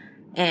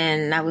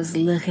and I was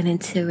looking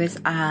into his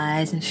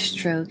eyes and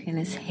stroking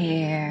his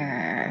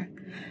hair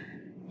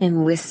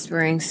and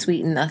whispering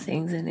sweet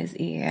nothings in his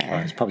ear. Oh,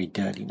 it's probably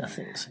dirty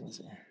nothings.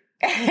 Isn't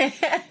it?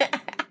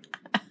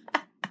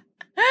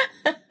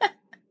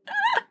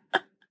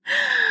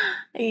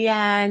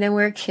 Yeah, and then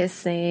we're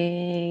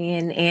kissing,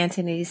 and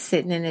Anthony's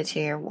sitting in a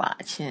chair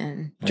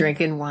watching,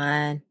 drinking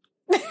wine,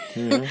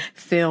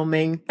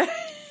 filming. I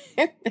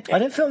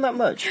didn't film that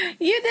much.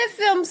 You did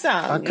film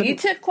some. You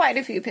took quite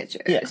a few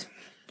pictures. Yeah,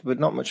 but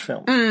not much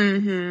film.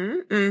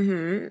 And,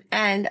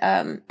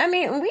 I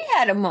mean, we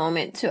had a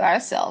moment to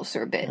ourselves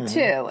for a bit,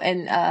 too.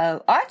 And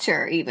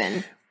Archer,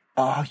 even.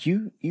 Oh,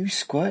 you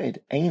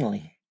squirted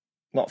anally.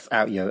 Not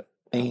out your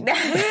anus.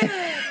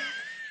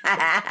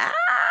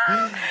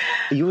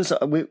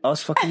 I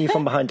was fucking you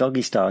from behind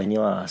doggy style in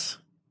your ass,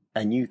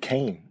 and you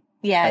came.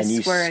 Yeah, and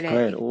you squirted.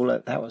 Squirted all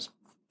that was.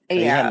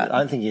 Yeah, I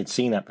don't think you'd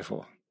seen that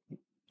before.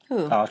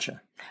 Who?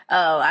 Archer.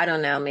 Oh, I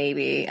don't know.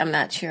 Maybe I'm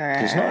not sure.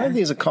 It's not. I think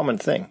it's a common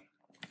thing.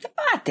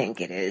 I think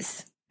it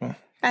is.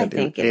 I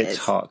think it it's is.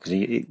 hot because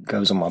it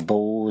goes on my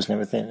balls and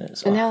everything.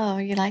 It's, No,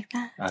 you like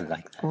that? I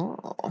like that.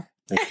 Oh.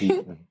 The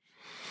heat.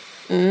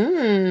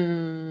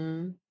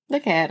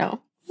 Look at him.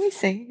 Let me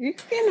see. You're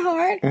getting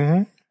hard.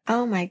 Mm-hmm.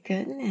 Oh my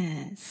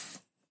goodness.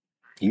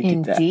 You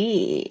did that.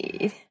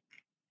 Indeed.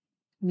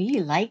 Me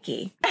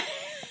likey.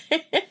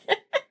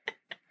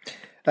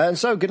 And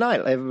so, good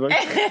night, everybody.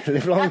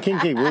 Live long and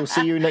kinky. We'll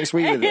see you next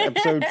week with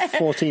episode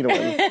 14 or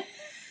whatever.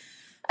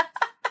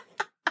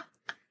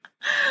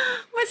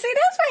 But see,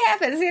 that's what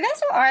happens. See,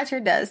 that's what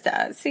Archer does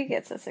to us. He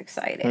gets us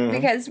excited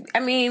because, I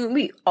mean,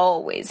 we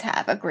always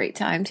have a great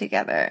time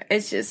together.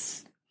 It's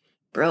just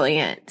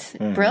brilliant,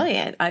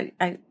 brilliant.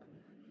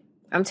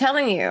 I'm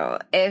telling you,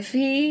 if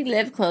he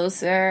lived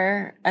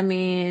closer, I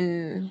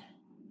mean,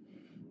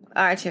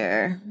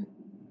 Archer,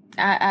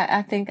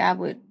 I think I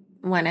would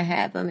want to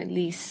have him at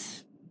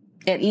least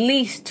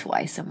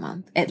twice a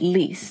month, at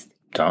least.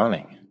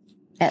 Darling.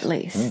 At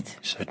least.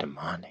 So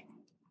demanding.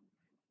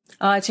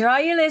 Archer,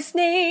 are you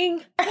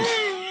listening?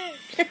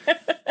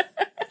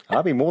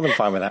 I'll be more than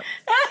fine with that.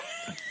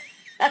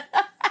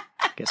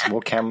 Get some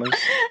more cameras.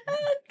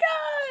 Oh,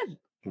 God.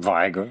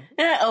 Viagra.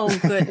 Oh,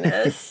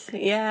 goodness.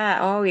 Yeah.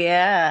 Oh,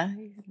 yeah.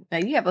 Now,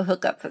 you have a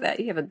hookup for that.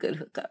 You have a good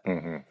hookup.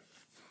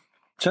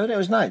 So that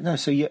was nice. No,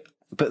 so you.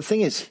 But the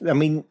thing is, I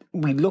mean,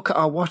 we look at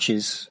our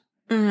watches.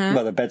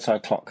 Well, the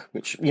bedside clock,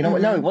 which, you know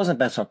what? No, it wasn't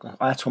bedside clock.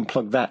 I had to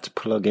unplug that to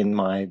plug in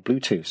my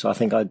Bluetooth. So I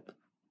think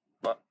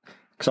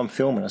because I'm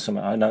filming or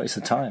something, I noticed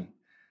the time.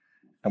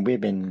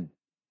 And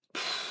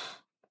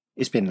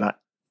it's been like,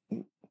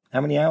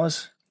 how many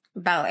hours?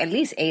 About at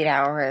least 8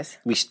 hours.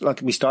 We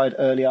started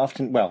early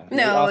afternoon. Well,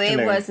 No, late afternoon.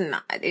 it was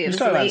not. It was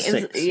started around late. It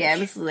was 6. it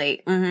was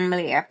late.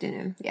 Late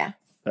afternoon. Yeah.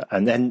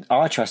 And then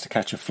Archer has to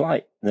catch a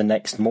flight the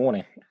next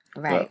morning.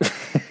 Right.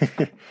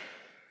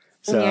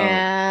 So,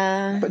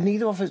 yeah. but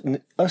neither of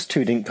us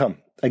two didn't come.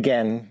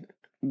 Again,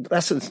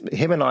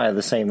 him and I are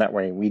the same that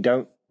way. We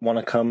don't want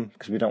to come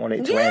because we don't want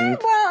it to end.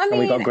 Well, I mean, and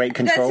we got great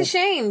control. That's a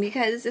shame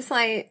because it's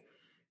like,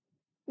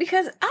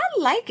 because I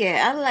like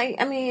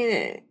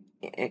it.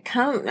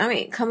 Come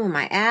on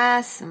my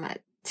ass and my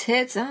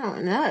tits. I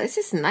don't know. It's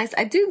just nice.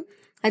 I do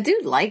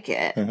like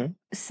it.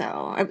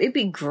 So it'd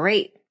be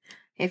great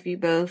if you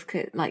both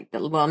could not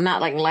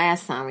like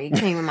last time when you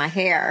came in my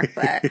hair,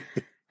 but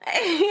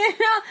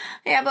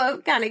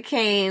both kind of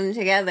came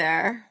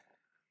together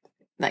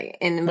like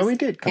we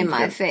did come in my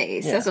together.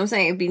 face. Yeah. That's what I'm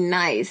saying. It'd be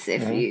nice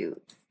if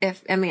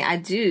I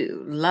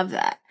do love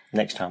that.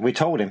 Next time. We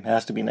told him it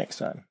has to be next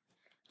time.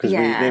 Because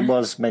it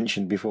was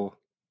mentioned before.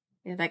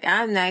 It's like,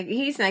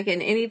 he's not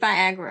getting any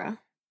Viagra.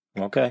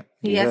 Okay.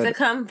 He has to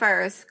come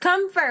first.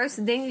 Come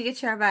first, then you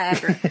get your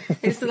Viagra.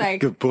 It's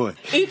like, good boy.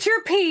 Eat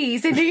your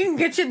peas and then you can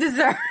get your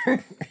dessert.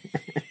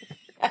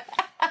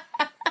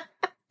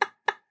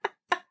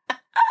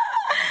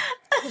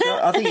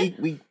 I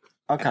think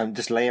I can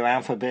just lay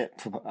around for a bit,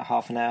 for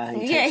half an hour.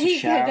 He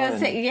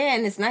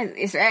and it's nice.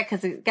 It's right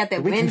because it's got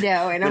that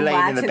window, and I'm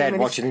laying in the bed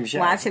watching him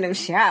shower. Watching him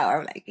shower.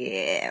 I'm like,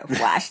 yeah,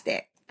 wash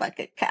that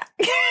fucking cock.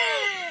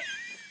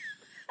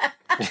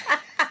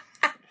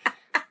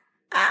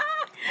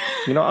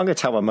 You know, I'm going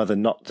to tell my mother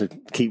not to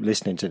keep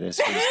listening to this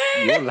because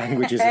your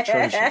language is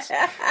atrocious.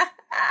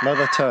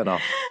 Mother, turn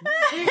off.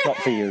 Not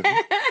for you.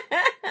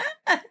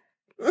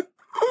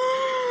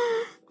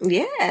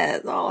 Yeah,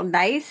 it's all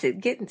nice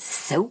and getting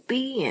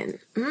soapy and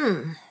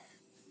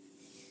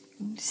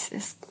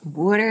just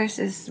water's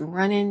just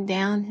running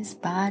down his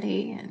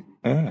body and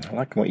I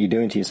like what you're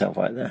doing to yourself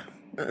right there.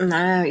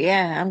 No,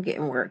 yeah, I'm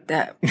getting worked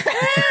up.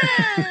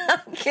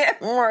 I'm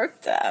getting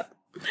worked up.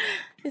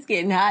 It's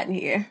getting hot in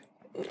here.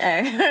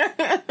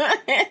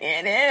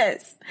 It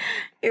is.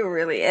 It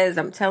really is.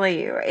 I'm telling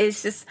you.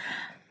 It's just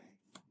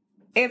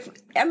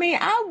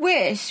I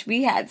wish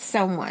we had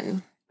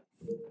someone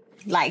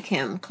like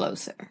him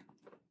closer.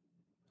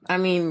 I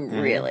mean,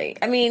 really.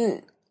 I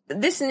mean,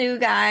 this new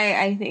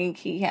guy, I think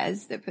he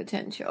has the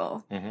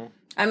potential.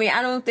 I mean,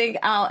 I don't think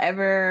I'll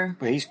ever...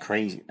 But he's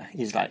crazy.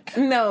 He's like...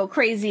 No,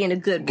 crazy in a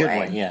good way. Good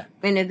way, yeah.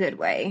 In a good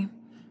way.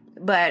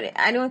 But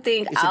I don't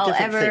think it's I'll a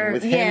different ever... thing.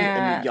 With him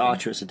and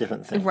Archer, it's a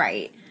different thing.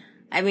 Right.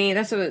 I mean,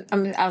 that's what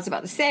I was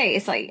about to say.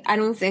 It's like, I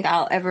don't think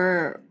I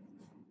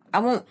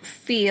won't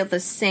feel the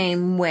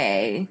same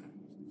way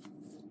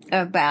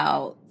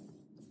about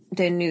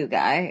the new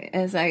guy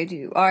as I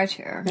do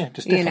Archer. Yeah,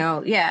 just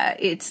different.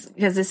 It's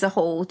because it's a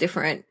whole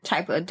different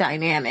type of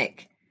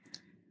dynamic,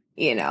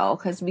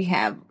 because we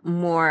have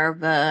more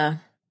of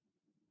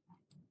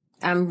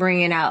I'm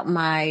bringing out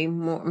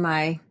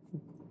my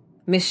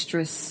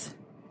mistress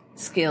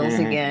skills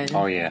again.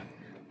 Oh, yeah.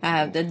 I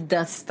have to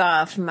dust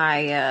off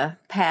my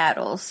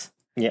paddles.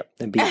 Yep,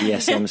 the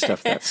BDSM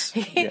stuff. That's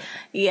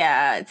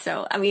yeah.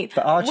 So I mean,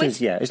 but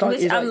Archer's it's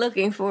like I'm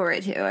looking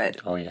forward to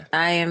it. Oh yeah,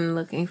 I am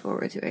looking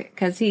forward to it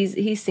because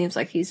he seems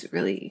like he's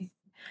really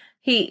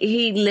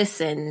he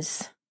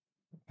listens,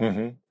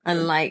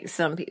 unlike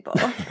some people.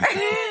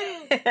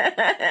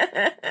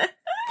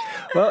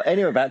 Well,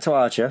 anyway, back to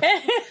Archer.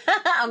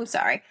 I'm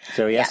sorry.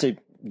 So he has to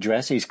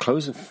dress? His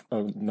clothes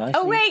are nice.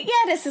 Oh, wait.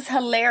 Yeah, this is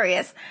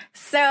hilarious.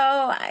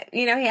 So,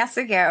 he has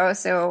to go.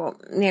 So,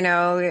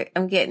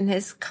 I'm getting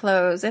his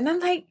clothes. And I'm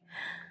like,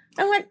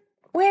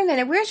 wait a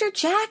minute. Where's your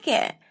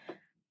jacket?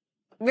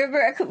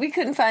 Remember, we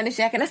couldn't find his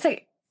jacket. And I was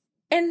like,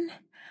 and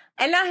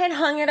I had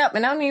hung it up.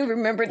 And I don't even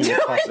remember doing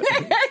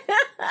that.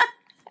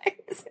 I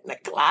was in the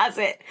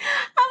closet.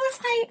 I was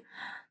like,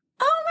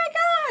 oh my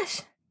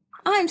gosh.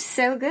 I'm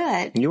so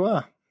good. You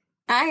are.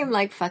 I am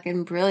like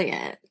fucking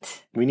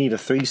brilliant. We need a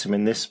threesome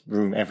in this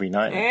room every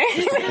night.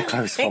 Just get the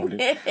clothes folded.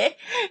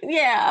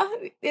 Yeah.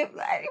 It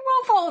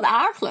won't fold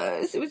our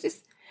clothes. It was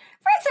just,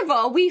 first of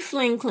all, we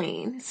fling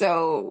clean.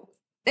 So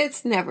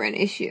it's never an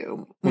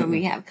issue when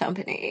we have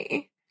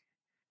company.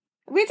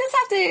 We just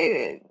have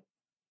to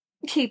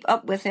keep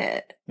up with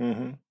it.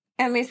 Mm-hmm.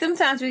 I mean,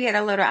 sometimes we get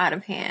a little out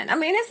of hand. I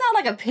mean, it's not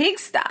like a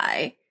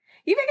pigsty.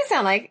 You make it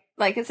sound like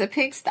it's a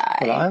pigsty.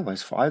 Well,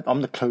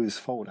 I'm the clothes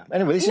folder.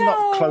 Anyway, this is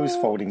not clothes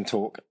folding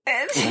talk.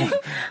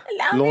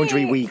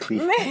 Laundry Weekly.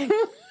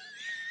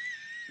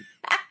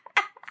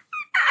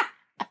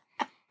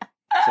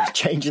 So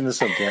changing the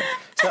subject.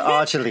 So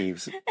Archer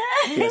leaves.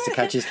 He has to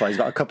catch his flight. He's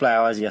got a couple of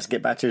hours. He has to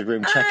get back to his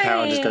room, check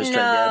out, and just go straight to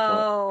the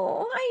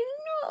airport. I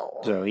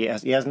know. So he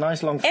has a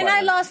nice long flight. And I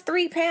lost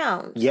 3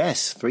 pounds.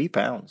 Yes, 3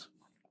 pounds.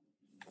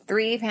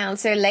 3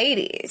 pounds. So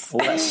ladies. All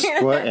that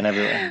squirting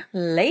everywhere.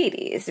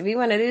 Ladies, if you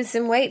want to do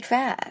some weight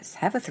fast,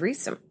 have a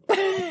threesome.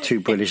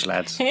 2 British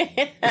lads. Have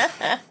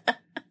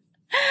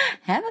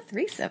a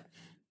threesome.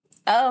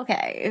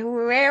 Okay,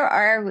 where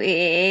are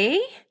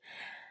we?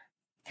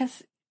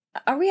 Because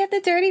are we at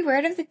the dirty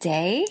word of the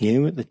day? Yeah,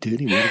 we're at the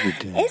dirty word of the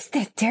day. It's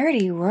the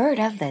dirty word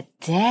of the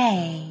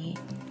day.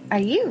 Are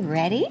you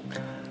ready?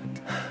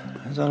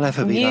 As I'll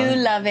ever be. You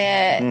love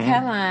it. Mm-hmm.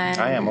 Come on.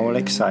 I am all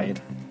excited.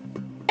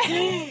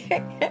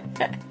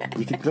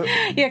 You could look.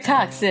 Your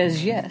cock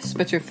says yes,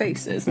 but your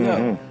face says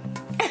no.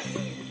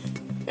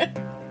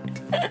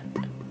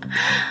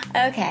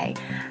 Okay.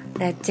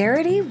 The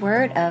dirty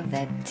word of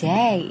the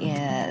day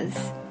is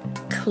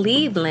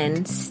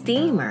Cleveland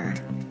steamer.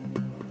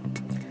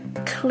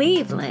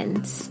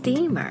 Cleveland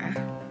steamer.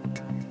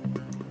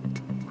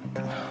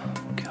 Oh,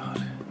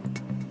 God.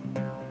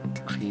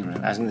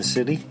 Cleveland. As in the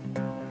city?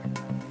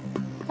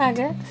 I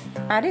guess.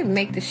 I didn't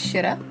make this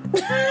shit up.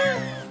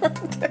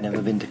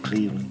 Never been to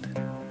Cleveland.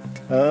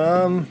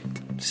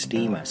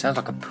 Steamer. Sounds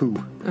like a poo.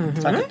 Mm-hmm.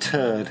 It's like a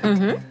turd.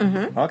 Mm-hmm,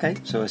 mm-hmm. Okay,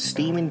 so a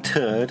steaming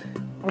turd.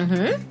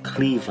 Mm-hmm.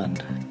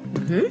 Cleveland.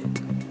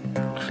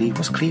 Mm-hmm.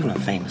 What's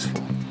Cleveland famous for?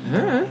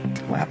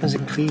 Mm-hmm. What happens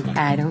in Cleveland?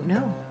 I don't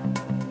know.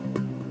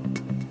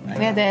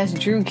 We had to ask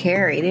Drew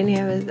Carey. Didn't he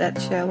have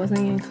that show? Wasn't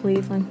he in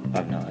Cleveland? I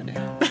have no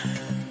idea.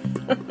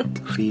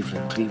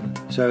 Cleveland.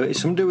 So it's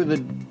something to do with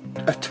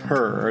a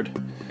turd.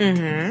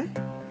 Mm-hmm.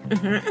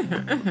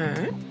 Mm-hmm.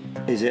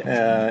 Mm-hmm. Is it,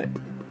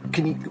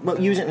 can you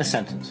use it in a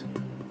sentence?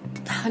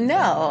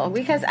 No,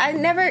 because I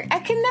can never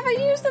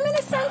use them in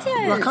a sentence.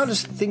 Well, I can't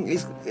just think,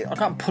 I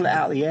can't pull it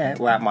out of the air,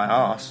 well, out my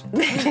arse.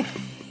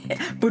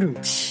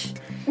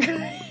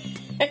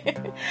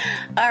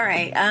 All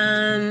right,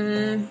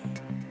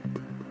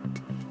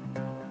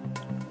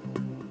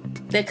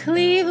 the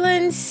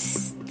Cleveland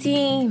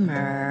steamer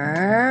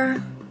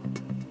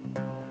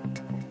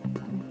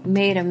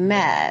made a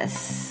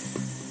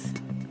mess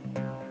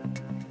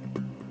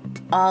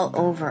all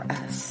over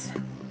us.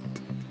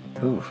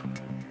 Ooh.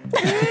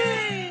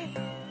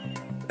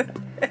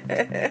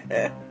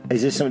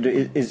 Is this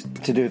something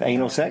to do with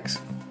anal sex?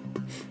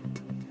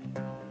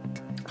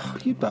 Oh,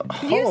 you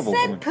horrible. You said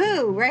woman.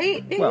 poo,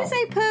 right? Did you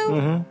say poo?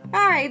 Mm-hmm.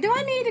 All right. Do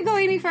I need to go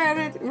any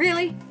further?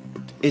 Really?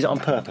 Is it on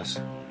purpose?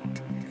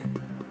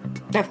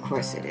 Of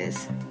course it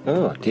is.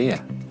 Oh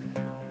dear.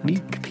 What are you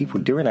people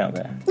doing out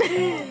there?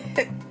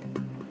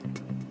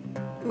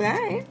 All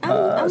right.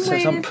 I'm so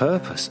it's on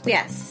purpose.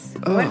 Yes.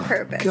 Oh, what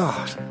purpose?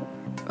 God.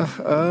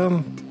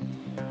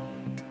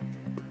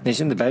 Is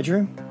it in the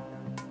bedroom?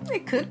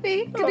 It could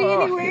be. It could be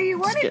anywhere you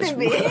want it to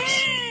be.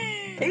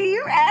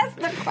 You asked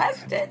the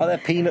question. Are there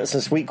peanuts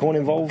and sweet corn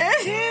involved?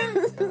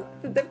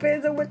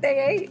 Depends on what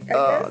they ate.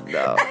 Oh,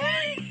 no.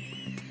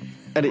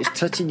 And it's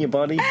touching your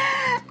body.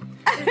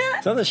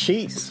 It's on the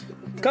sheets.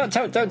 God,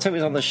 don't tell me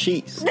it's on the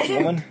sheets,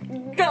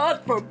 woman.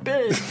 God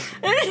forbid.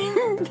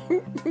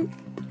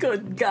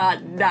 Good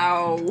God,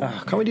 no.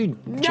 Oh, can't we do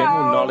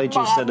general knowledge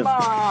instead of...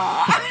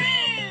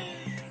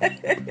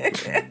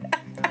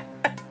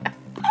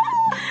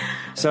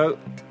 So,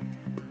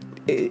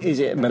 is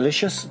it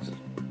malicious?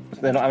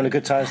 They're not having a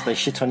good time, so they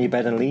shit on your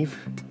bed and leave?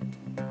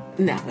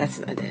 No, that's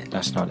not it.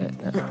 That's not it.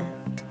 No.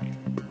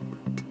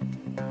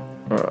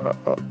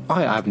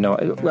 I have no...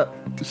 Well,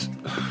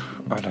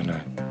 I don't know.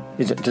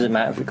 Does it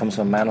matter if it comes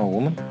from a man or a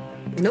woman?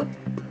 Nope.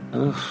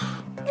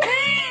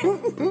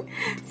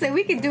 So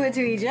we could do it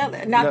to each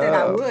other. Not that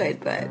I would,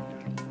 but...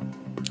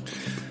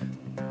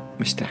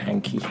 Mr.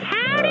 Hanky.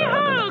 Howdy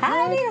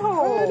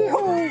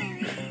ho!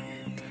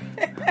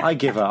 I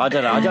give her. I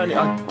don't know. I don't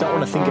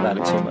want to think about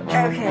it too much.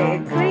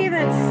 Okay,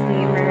 Cleveland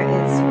steamer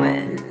is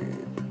when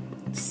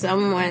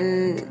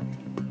someone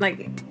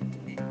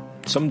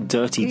Some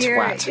dirty Your,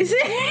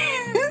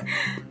 twat.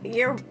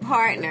 your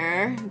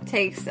partner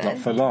takes Not a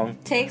for long.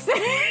 takes a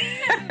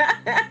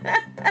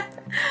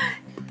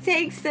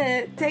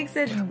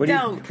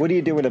dump. What do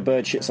you do when a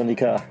bird shits on your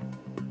car?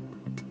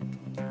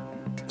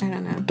 I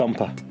don't know.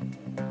 Dumper.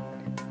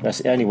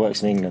 It only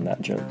works in England,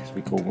 that joke, because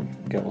we call them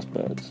girls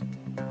birds.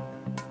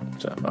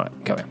 So, alright,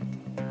 come on.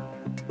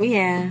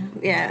 Yeah.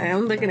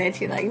 I'm looking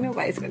at you like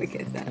nobody's gonna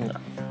get that. No.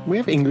 We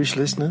have English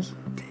listeners.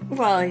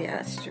 Well, yeah,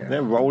 that's true.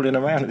 They're rolling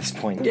around at this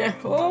point. Yeah.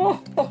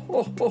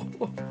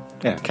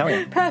 Yeah, come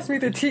on. Pass me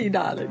the tea,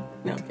 darling.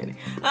 No, I'm kidding.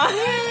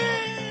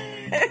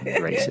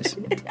 Racist.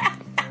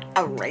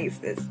 A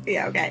racist.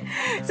 Yeah, okay.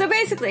 So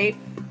basically,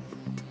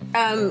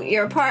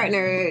 your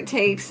partner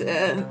takes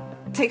a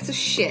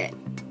shit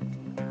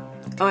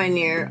on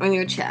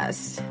your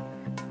chest,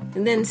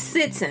 and then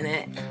sits in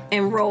it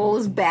and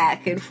rolls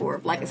back and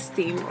forth like a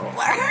steamroller.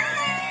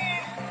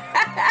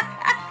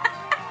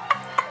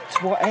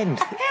 To what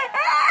end?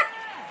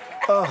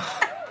 Oh.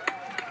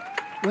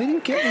 Where do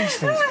you get these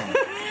things from?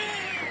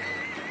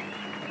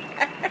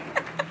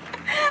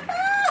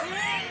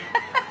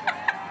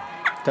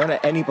 Don't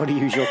let anybody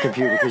use your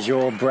computer because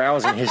your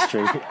browsing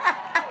history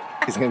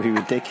is going to be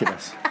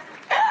ridiculous.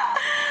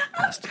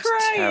 That's just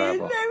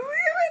terrible.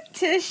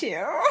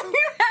 Tissue.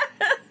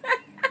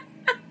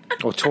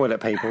 Or toilet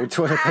paper.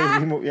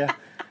 Yeah.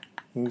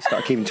 You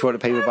start keeping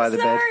toilet paper by the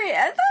bed. Sorry,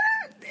 I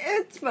thought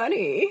it's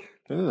funny.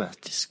 Ooh, that's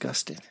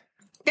disgusting.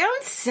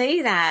 Don't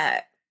say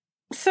that.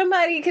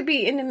 Somebody could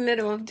be in the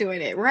middle of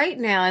doing it right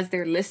now as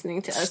they're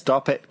listening to us.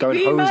 Stop it. Go and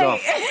hose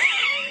off.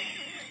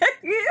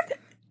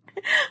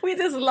 We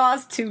just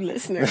lost 2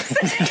 listeners.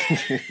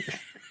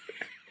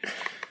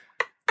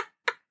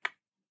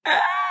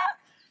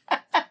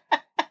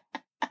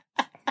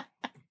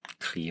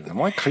 Cleveland.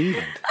 Why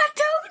Cleveland? I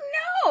don't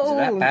know. Is it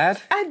that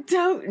bad? I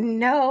don't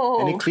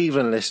know. Any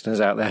Cleveland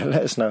listeners out there,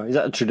 let us know. Is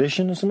that a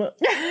tradition or something?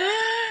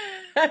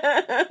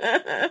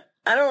 I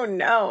don't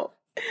know.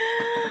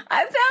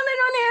 I found it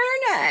on the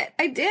internet.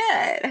 I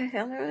did. I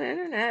found it on the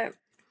internet.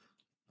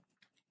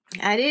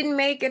 I didn't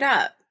make it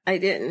up. I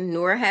didn't.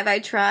 Nor have I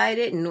tried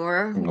it,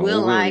 nor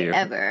will I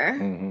ever.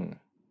 Mm-hmm.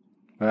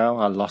 Well,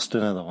 I lost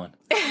another one.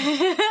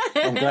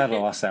 I'm glad I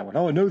lost that one.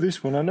 Oh, I know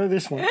this one. I know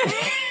this one.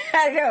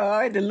 I know.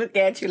 I had to look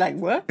at you like,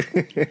 what?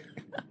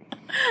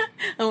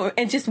 Oh,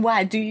 and just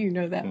why do you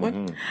know that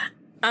one?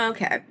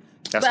 Okay.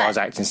 That's why I was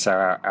acting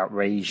so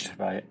outraged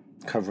by it,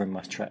 covering my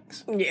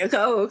tracks. Yeah,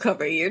 go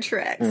cover your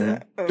tracks.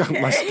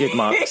 Okay. My skid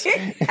marks.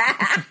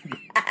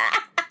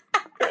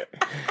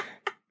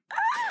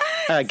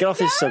 Get off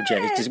this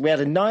subject. We had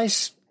a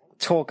nice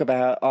talk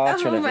about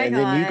Archer and everything,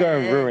 and then you go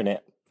and ruin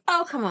it.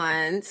 Oh, come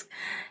on.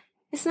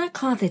 It's not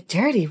called the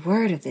dirty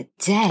word of the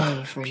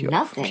day for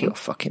nothing. Pure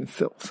fucking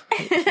filth.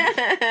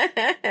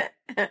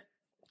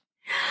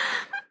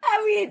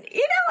 I mean,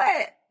 you know what?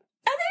 I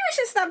think we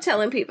should stop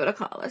telling people to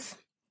call us.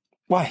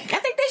 Why? I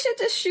think they should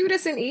just shoot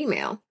us an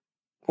email.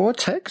 Or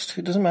text.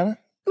 It doesn't matter.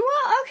 Well,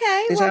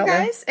 okay. It's well, out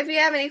there. guys, if you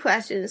have any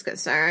questions,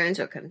 concerns,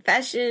 or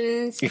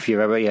confessions. If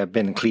you've ever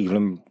been in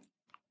Cleveland.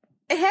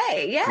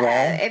 Hey, yeah.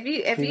 Brown? If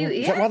you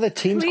Is that why the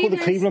team's called the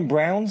Cleveland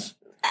Browns?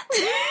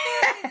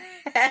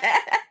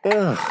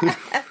 Ugh.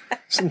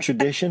 Some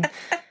tradition.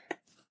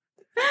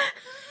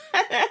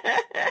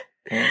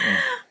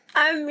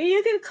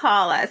 You can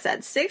call us at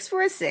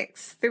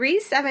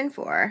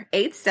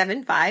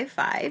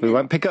 646-374-8755. We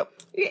won't pick up.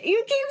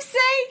 You keep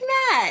saying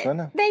that. I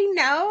know. They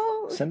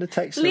know. Send a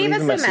text or Leave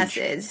leave us a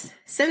message.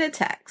 Send a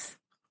text.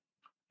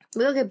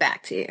 We'll get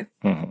back to you.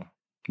 Mm-hmm.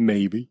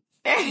 Maybe.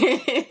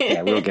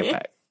 Yeah, we'll get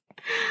back.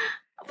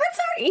 What's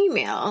our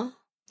email?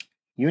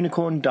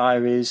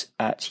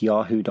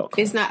 unicorndiaries@yahoo.com.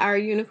 It's not our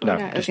unicorn.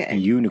 No, just Okay.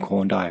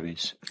 Unicorn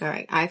Diaries All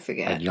right. I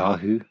forget. at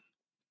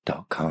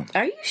yahoo.com.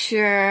 Are you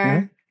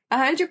sure?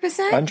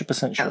 100%?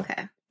 100% sure.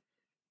 Okay.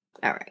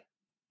 All right.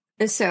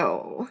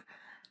 So,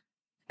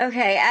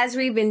 okay, as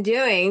we've been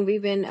doing,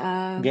 we've been,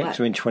 Yeah,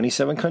 so we're in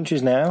 27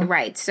 countries now.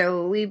 Right.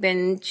 So we've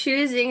been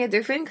choosing a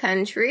different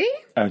country.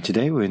 And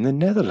today we're in the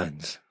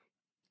Netherlands.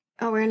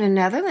 Oh, we're in the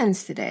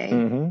Netherlands today.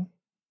 Mm-hmm.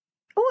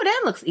 Oh,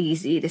 that looks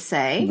easy to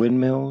say.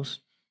 Windmills,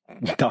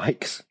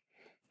 dikes.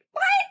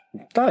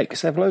 What?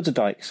 Dikes. They have loads of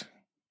dikes.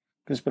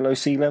 Because below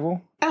sea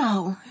level.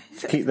 Oh.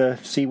 Keep the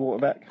seawater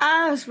back.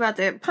 I was about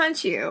to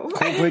punch you.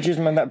 Cool bridges,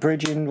 man. That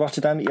bridge in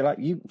Rotterdam that you like.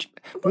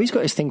 Well, he's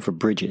got his thing for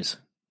bridges.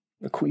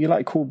 You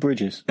like cool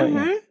bridges, don't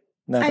you?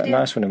 There's that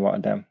nice one in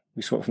Rotterdam.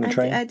 We saw it from the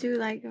train. I do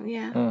like them,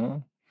 yeah. Mm-hmm.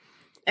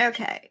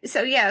 Okay.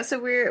 So, yeah. So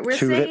we're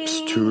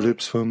Tulips,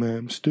 tulips from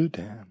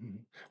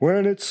Amsterdam.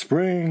 When it's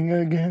spring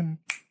again,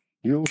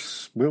 we'll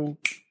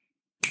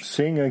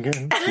sing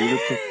again.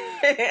 Tulips.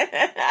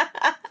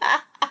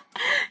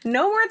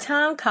 No more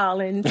Tom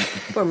Collins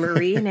for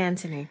Marie and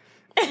Anthony.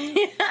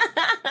 Okay,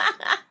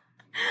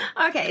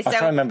 I so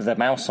can't remember the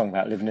mouse song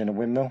about living in a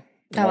windmill.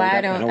 Oh,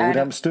 I don't. In old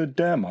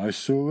Amsterdam, I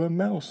saw a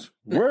mouse.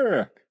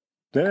 Where?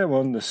 There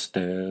on the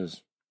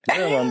stairs.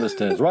 There on the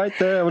stairs. Right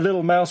there, a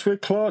little mouse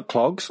with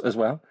clogs as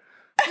well.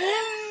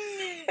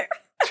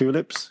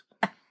 Tulips.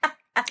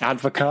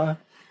 Advocaat.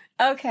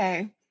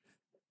 Okay.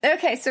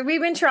 Okay, so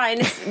we've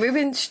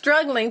been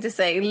struggling to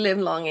say live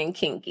long and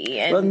kinky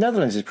and Well,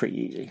 Netherlands is pretty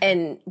easy.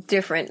 in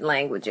different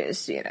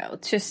languages,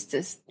 just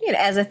as,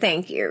 as a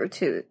thank you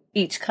to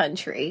each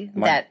country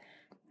that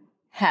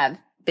have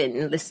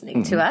been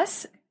listening to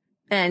us.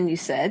 And you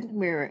said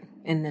we're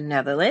in the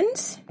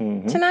Netherlands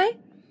tonight.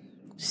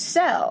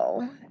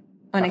 So,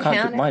 on I can't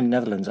account do my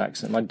Netherlands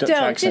accent. My Dutch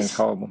accent is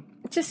horrible.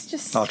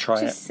 just I'll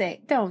try it.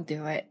 say, don't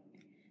do it.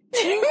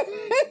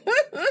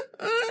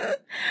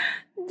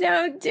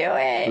 Don't do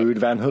it. Ruud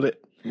van Hullet,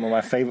 one of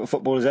my favourite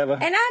footballers ever.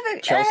 And I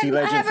Chelsea have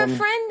legend a from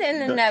friend in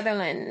the Dutch.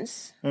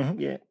 Netherlands.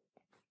 Yeah.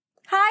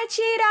 Hi,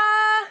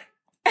 Cheetah.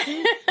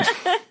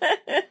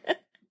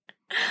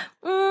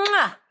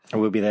 Mwah. And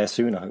we'll be there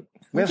soon, I hope.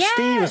 We have Yeah.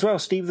 Steve as well,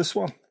 Steve the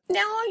Swan.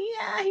 No,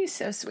 yeah, he's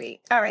so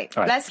sweet. All right,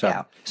 All right, let's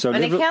go. so On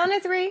the live- count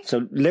of three.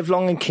 So live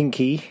long and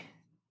kinky,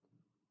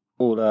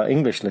 all our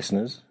English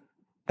listeners,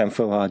 and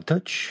for our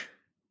Dutch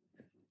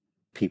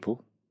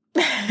people,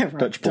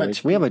 Dutch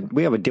boys. We have a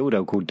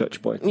dildo called Dutch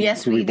Boy.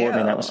 Yes, who we bought him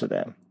in do.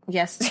 Amsterdam.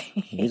 Yes.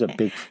 He's a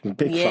big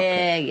fucker.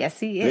 Yeah, yes,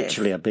 he is.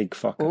 Literally a big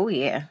fucker. Oh,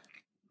 yeah.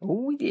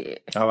 Oh, yeah.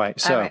 All right,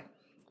 so All right.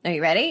 Are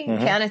you ready?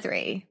 Count of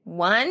three.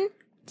 1,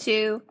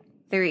 2,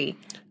 3.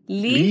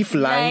 leaf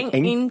lang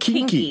and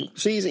kinky.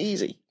 See, it's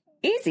easy.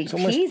 Easy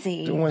almost-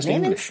 peasy. it's almost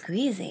Lemon English.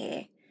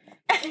 squeezy.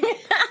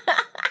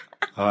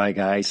 All right,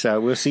 guys. So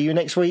we'll see you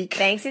next week.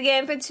 Thanks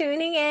again for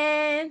tuning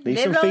in. Leave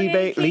Live some long and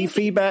feedback. kinky. Leave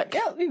feedback.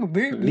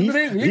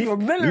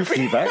 Leave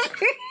feedback.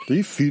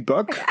 Leave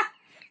feedback.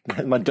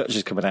 My Dutch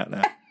is coming out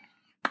now.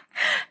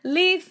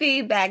 Leave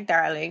feedback,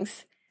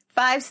 darlings.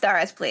 5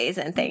 stars, please,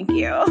 and thank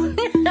you.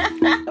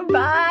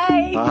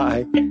 Bye.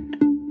 Bye.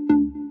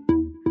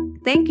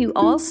 Thank you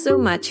all so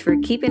much for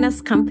keeping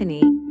us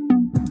company.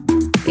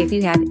 If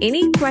you have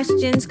any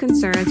questions,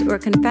 concerns, or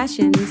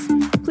confessions,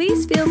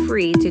 please feel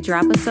free to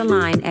drop us a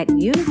line at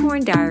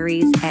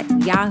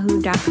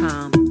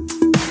unicorndiaries@yahoo.com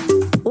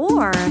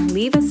or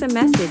leave us a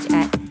message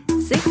at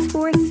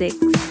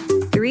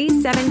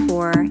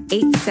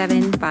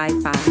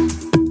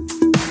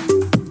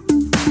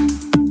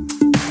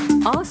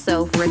 646-374-8755.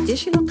 Also, for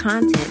additional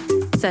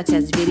content, such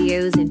as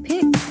videos and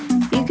pics,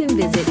 you can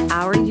visit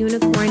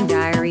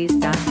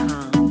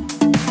ourunicorndiaries.com.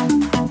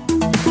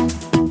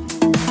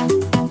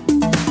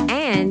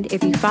 And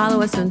if you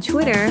follow us on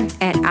Twitter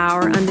at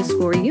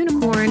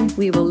 @our_unicorn,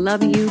 we will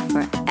love you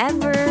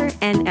forever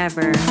and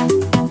ever.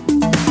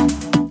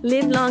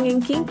 Live long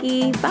and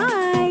kinky.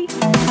 Bye.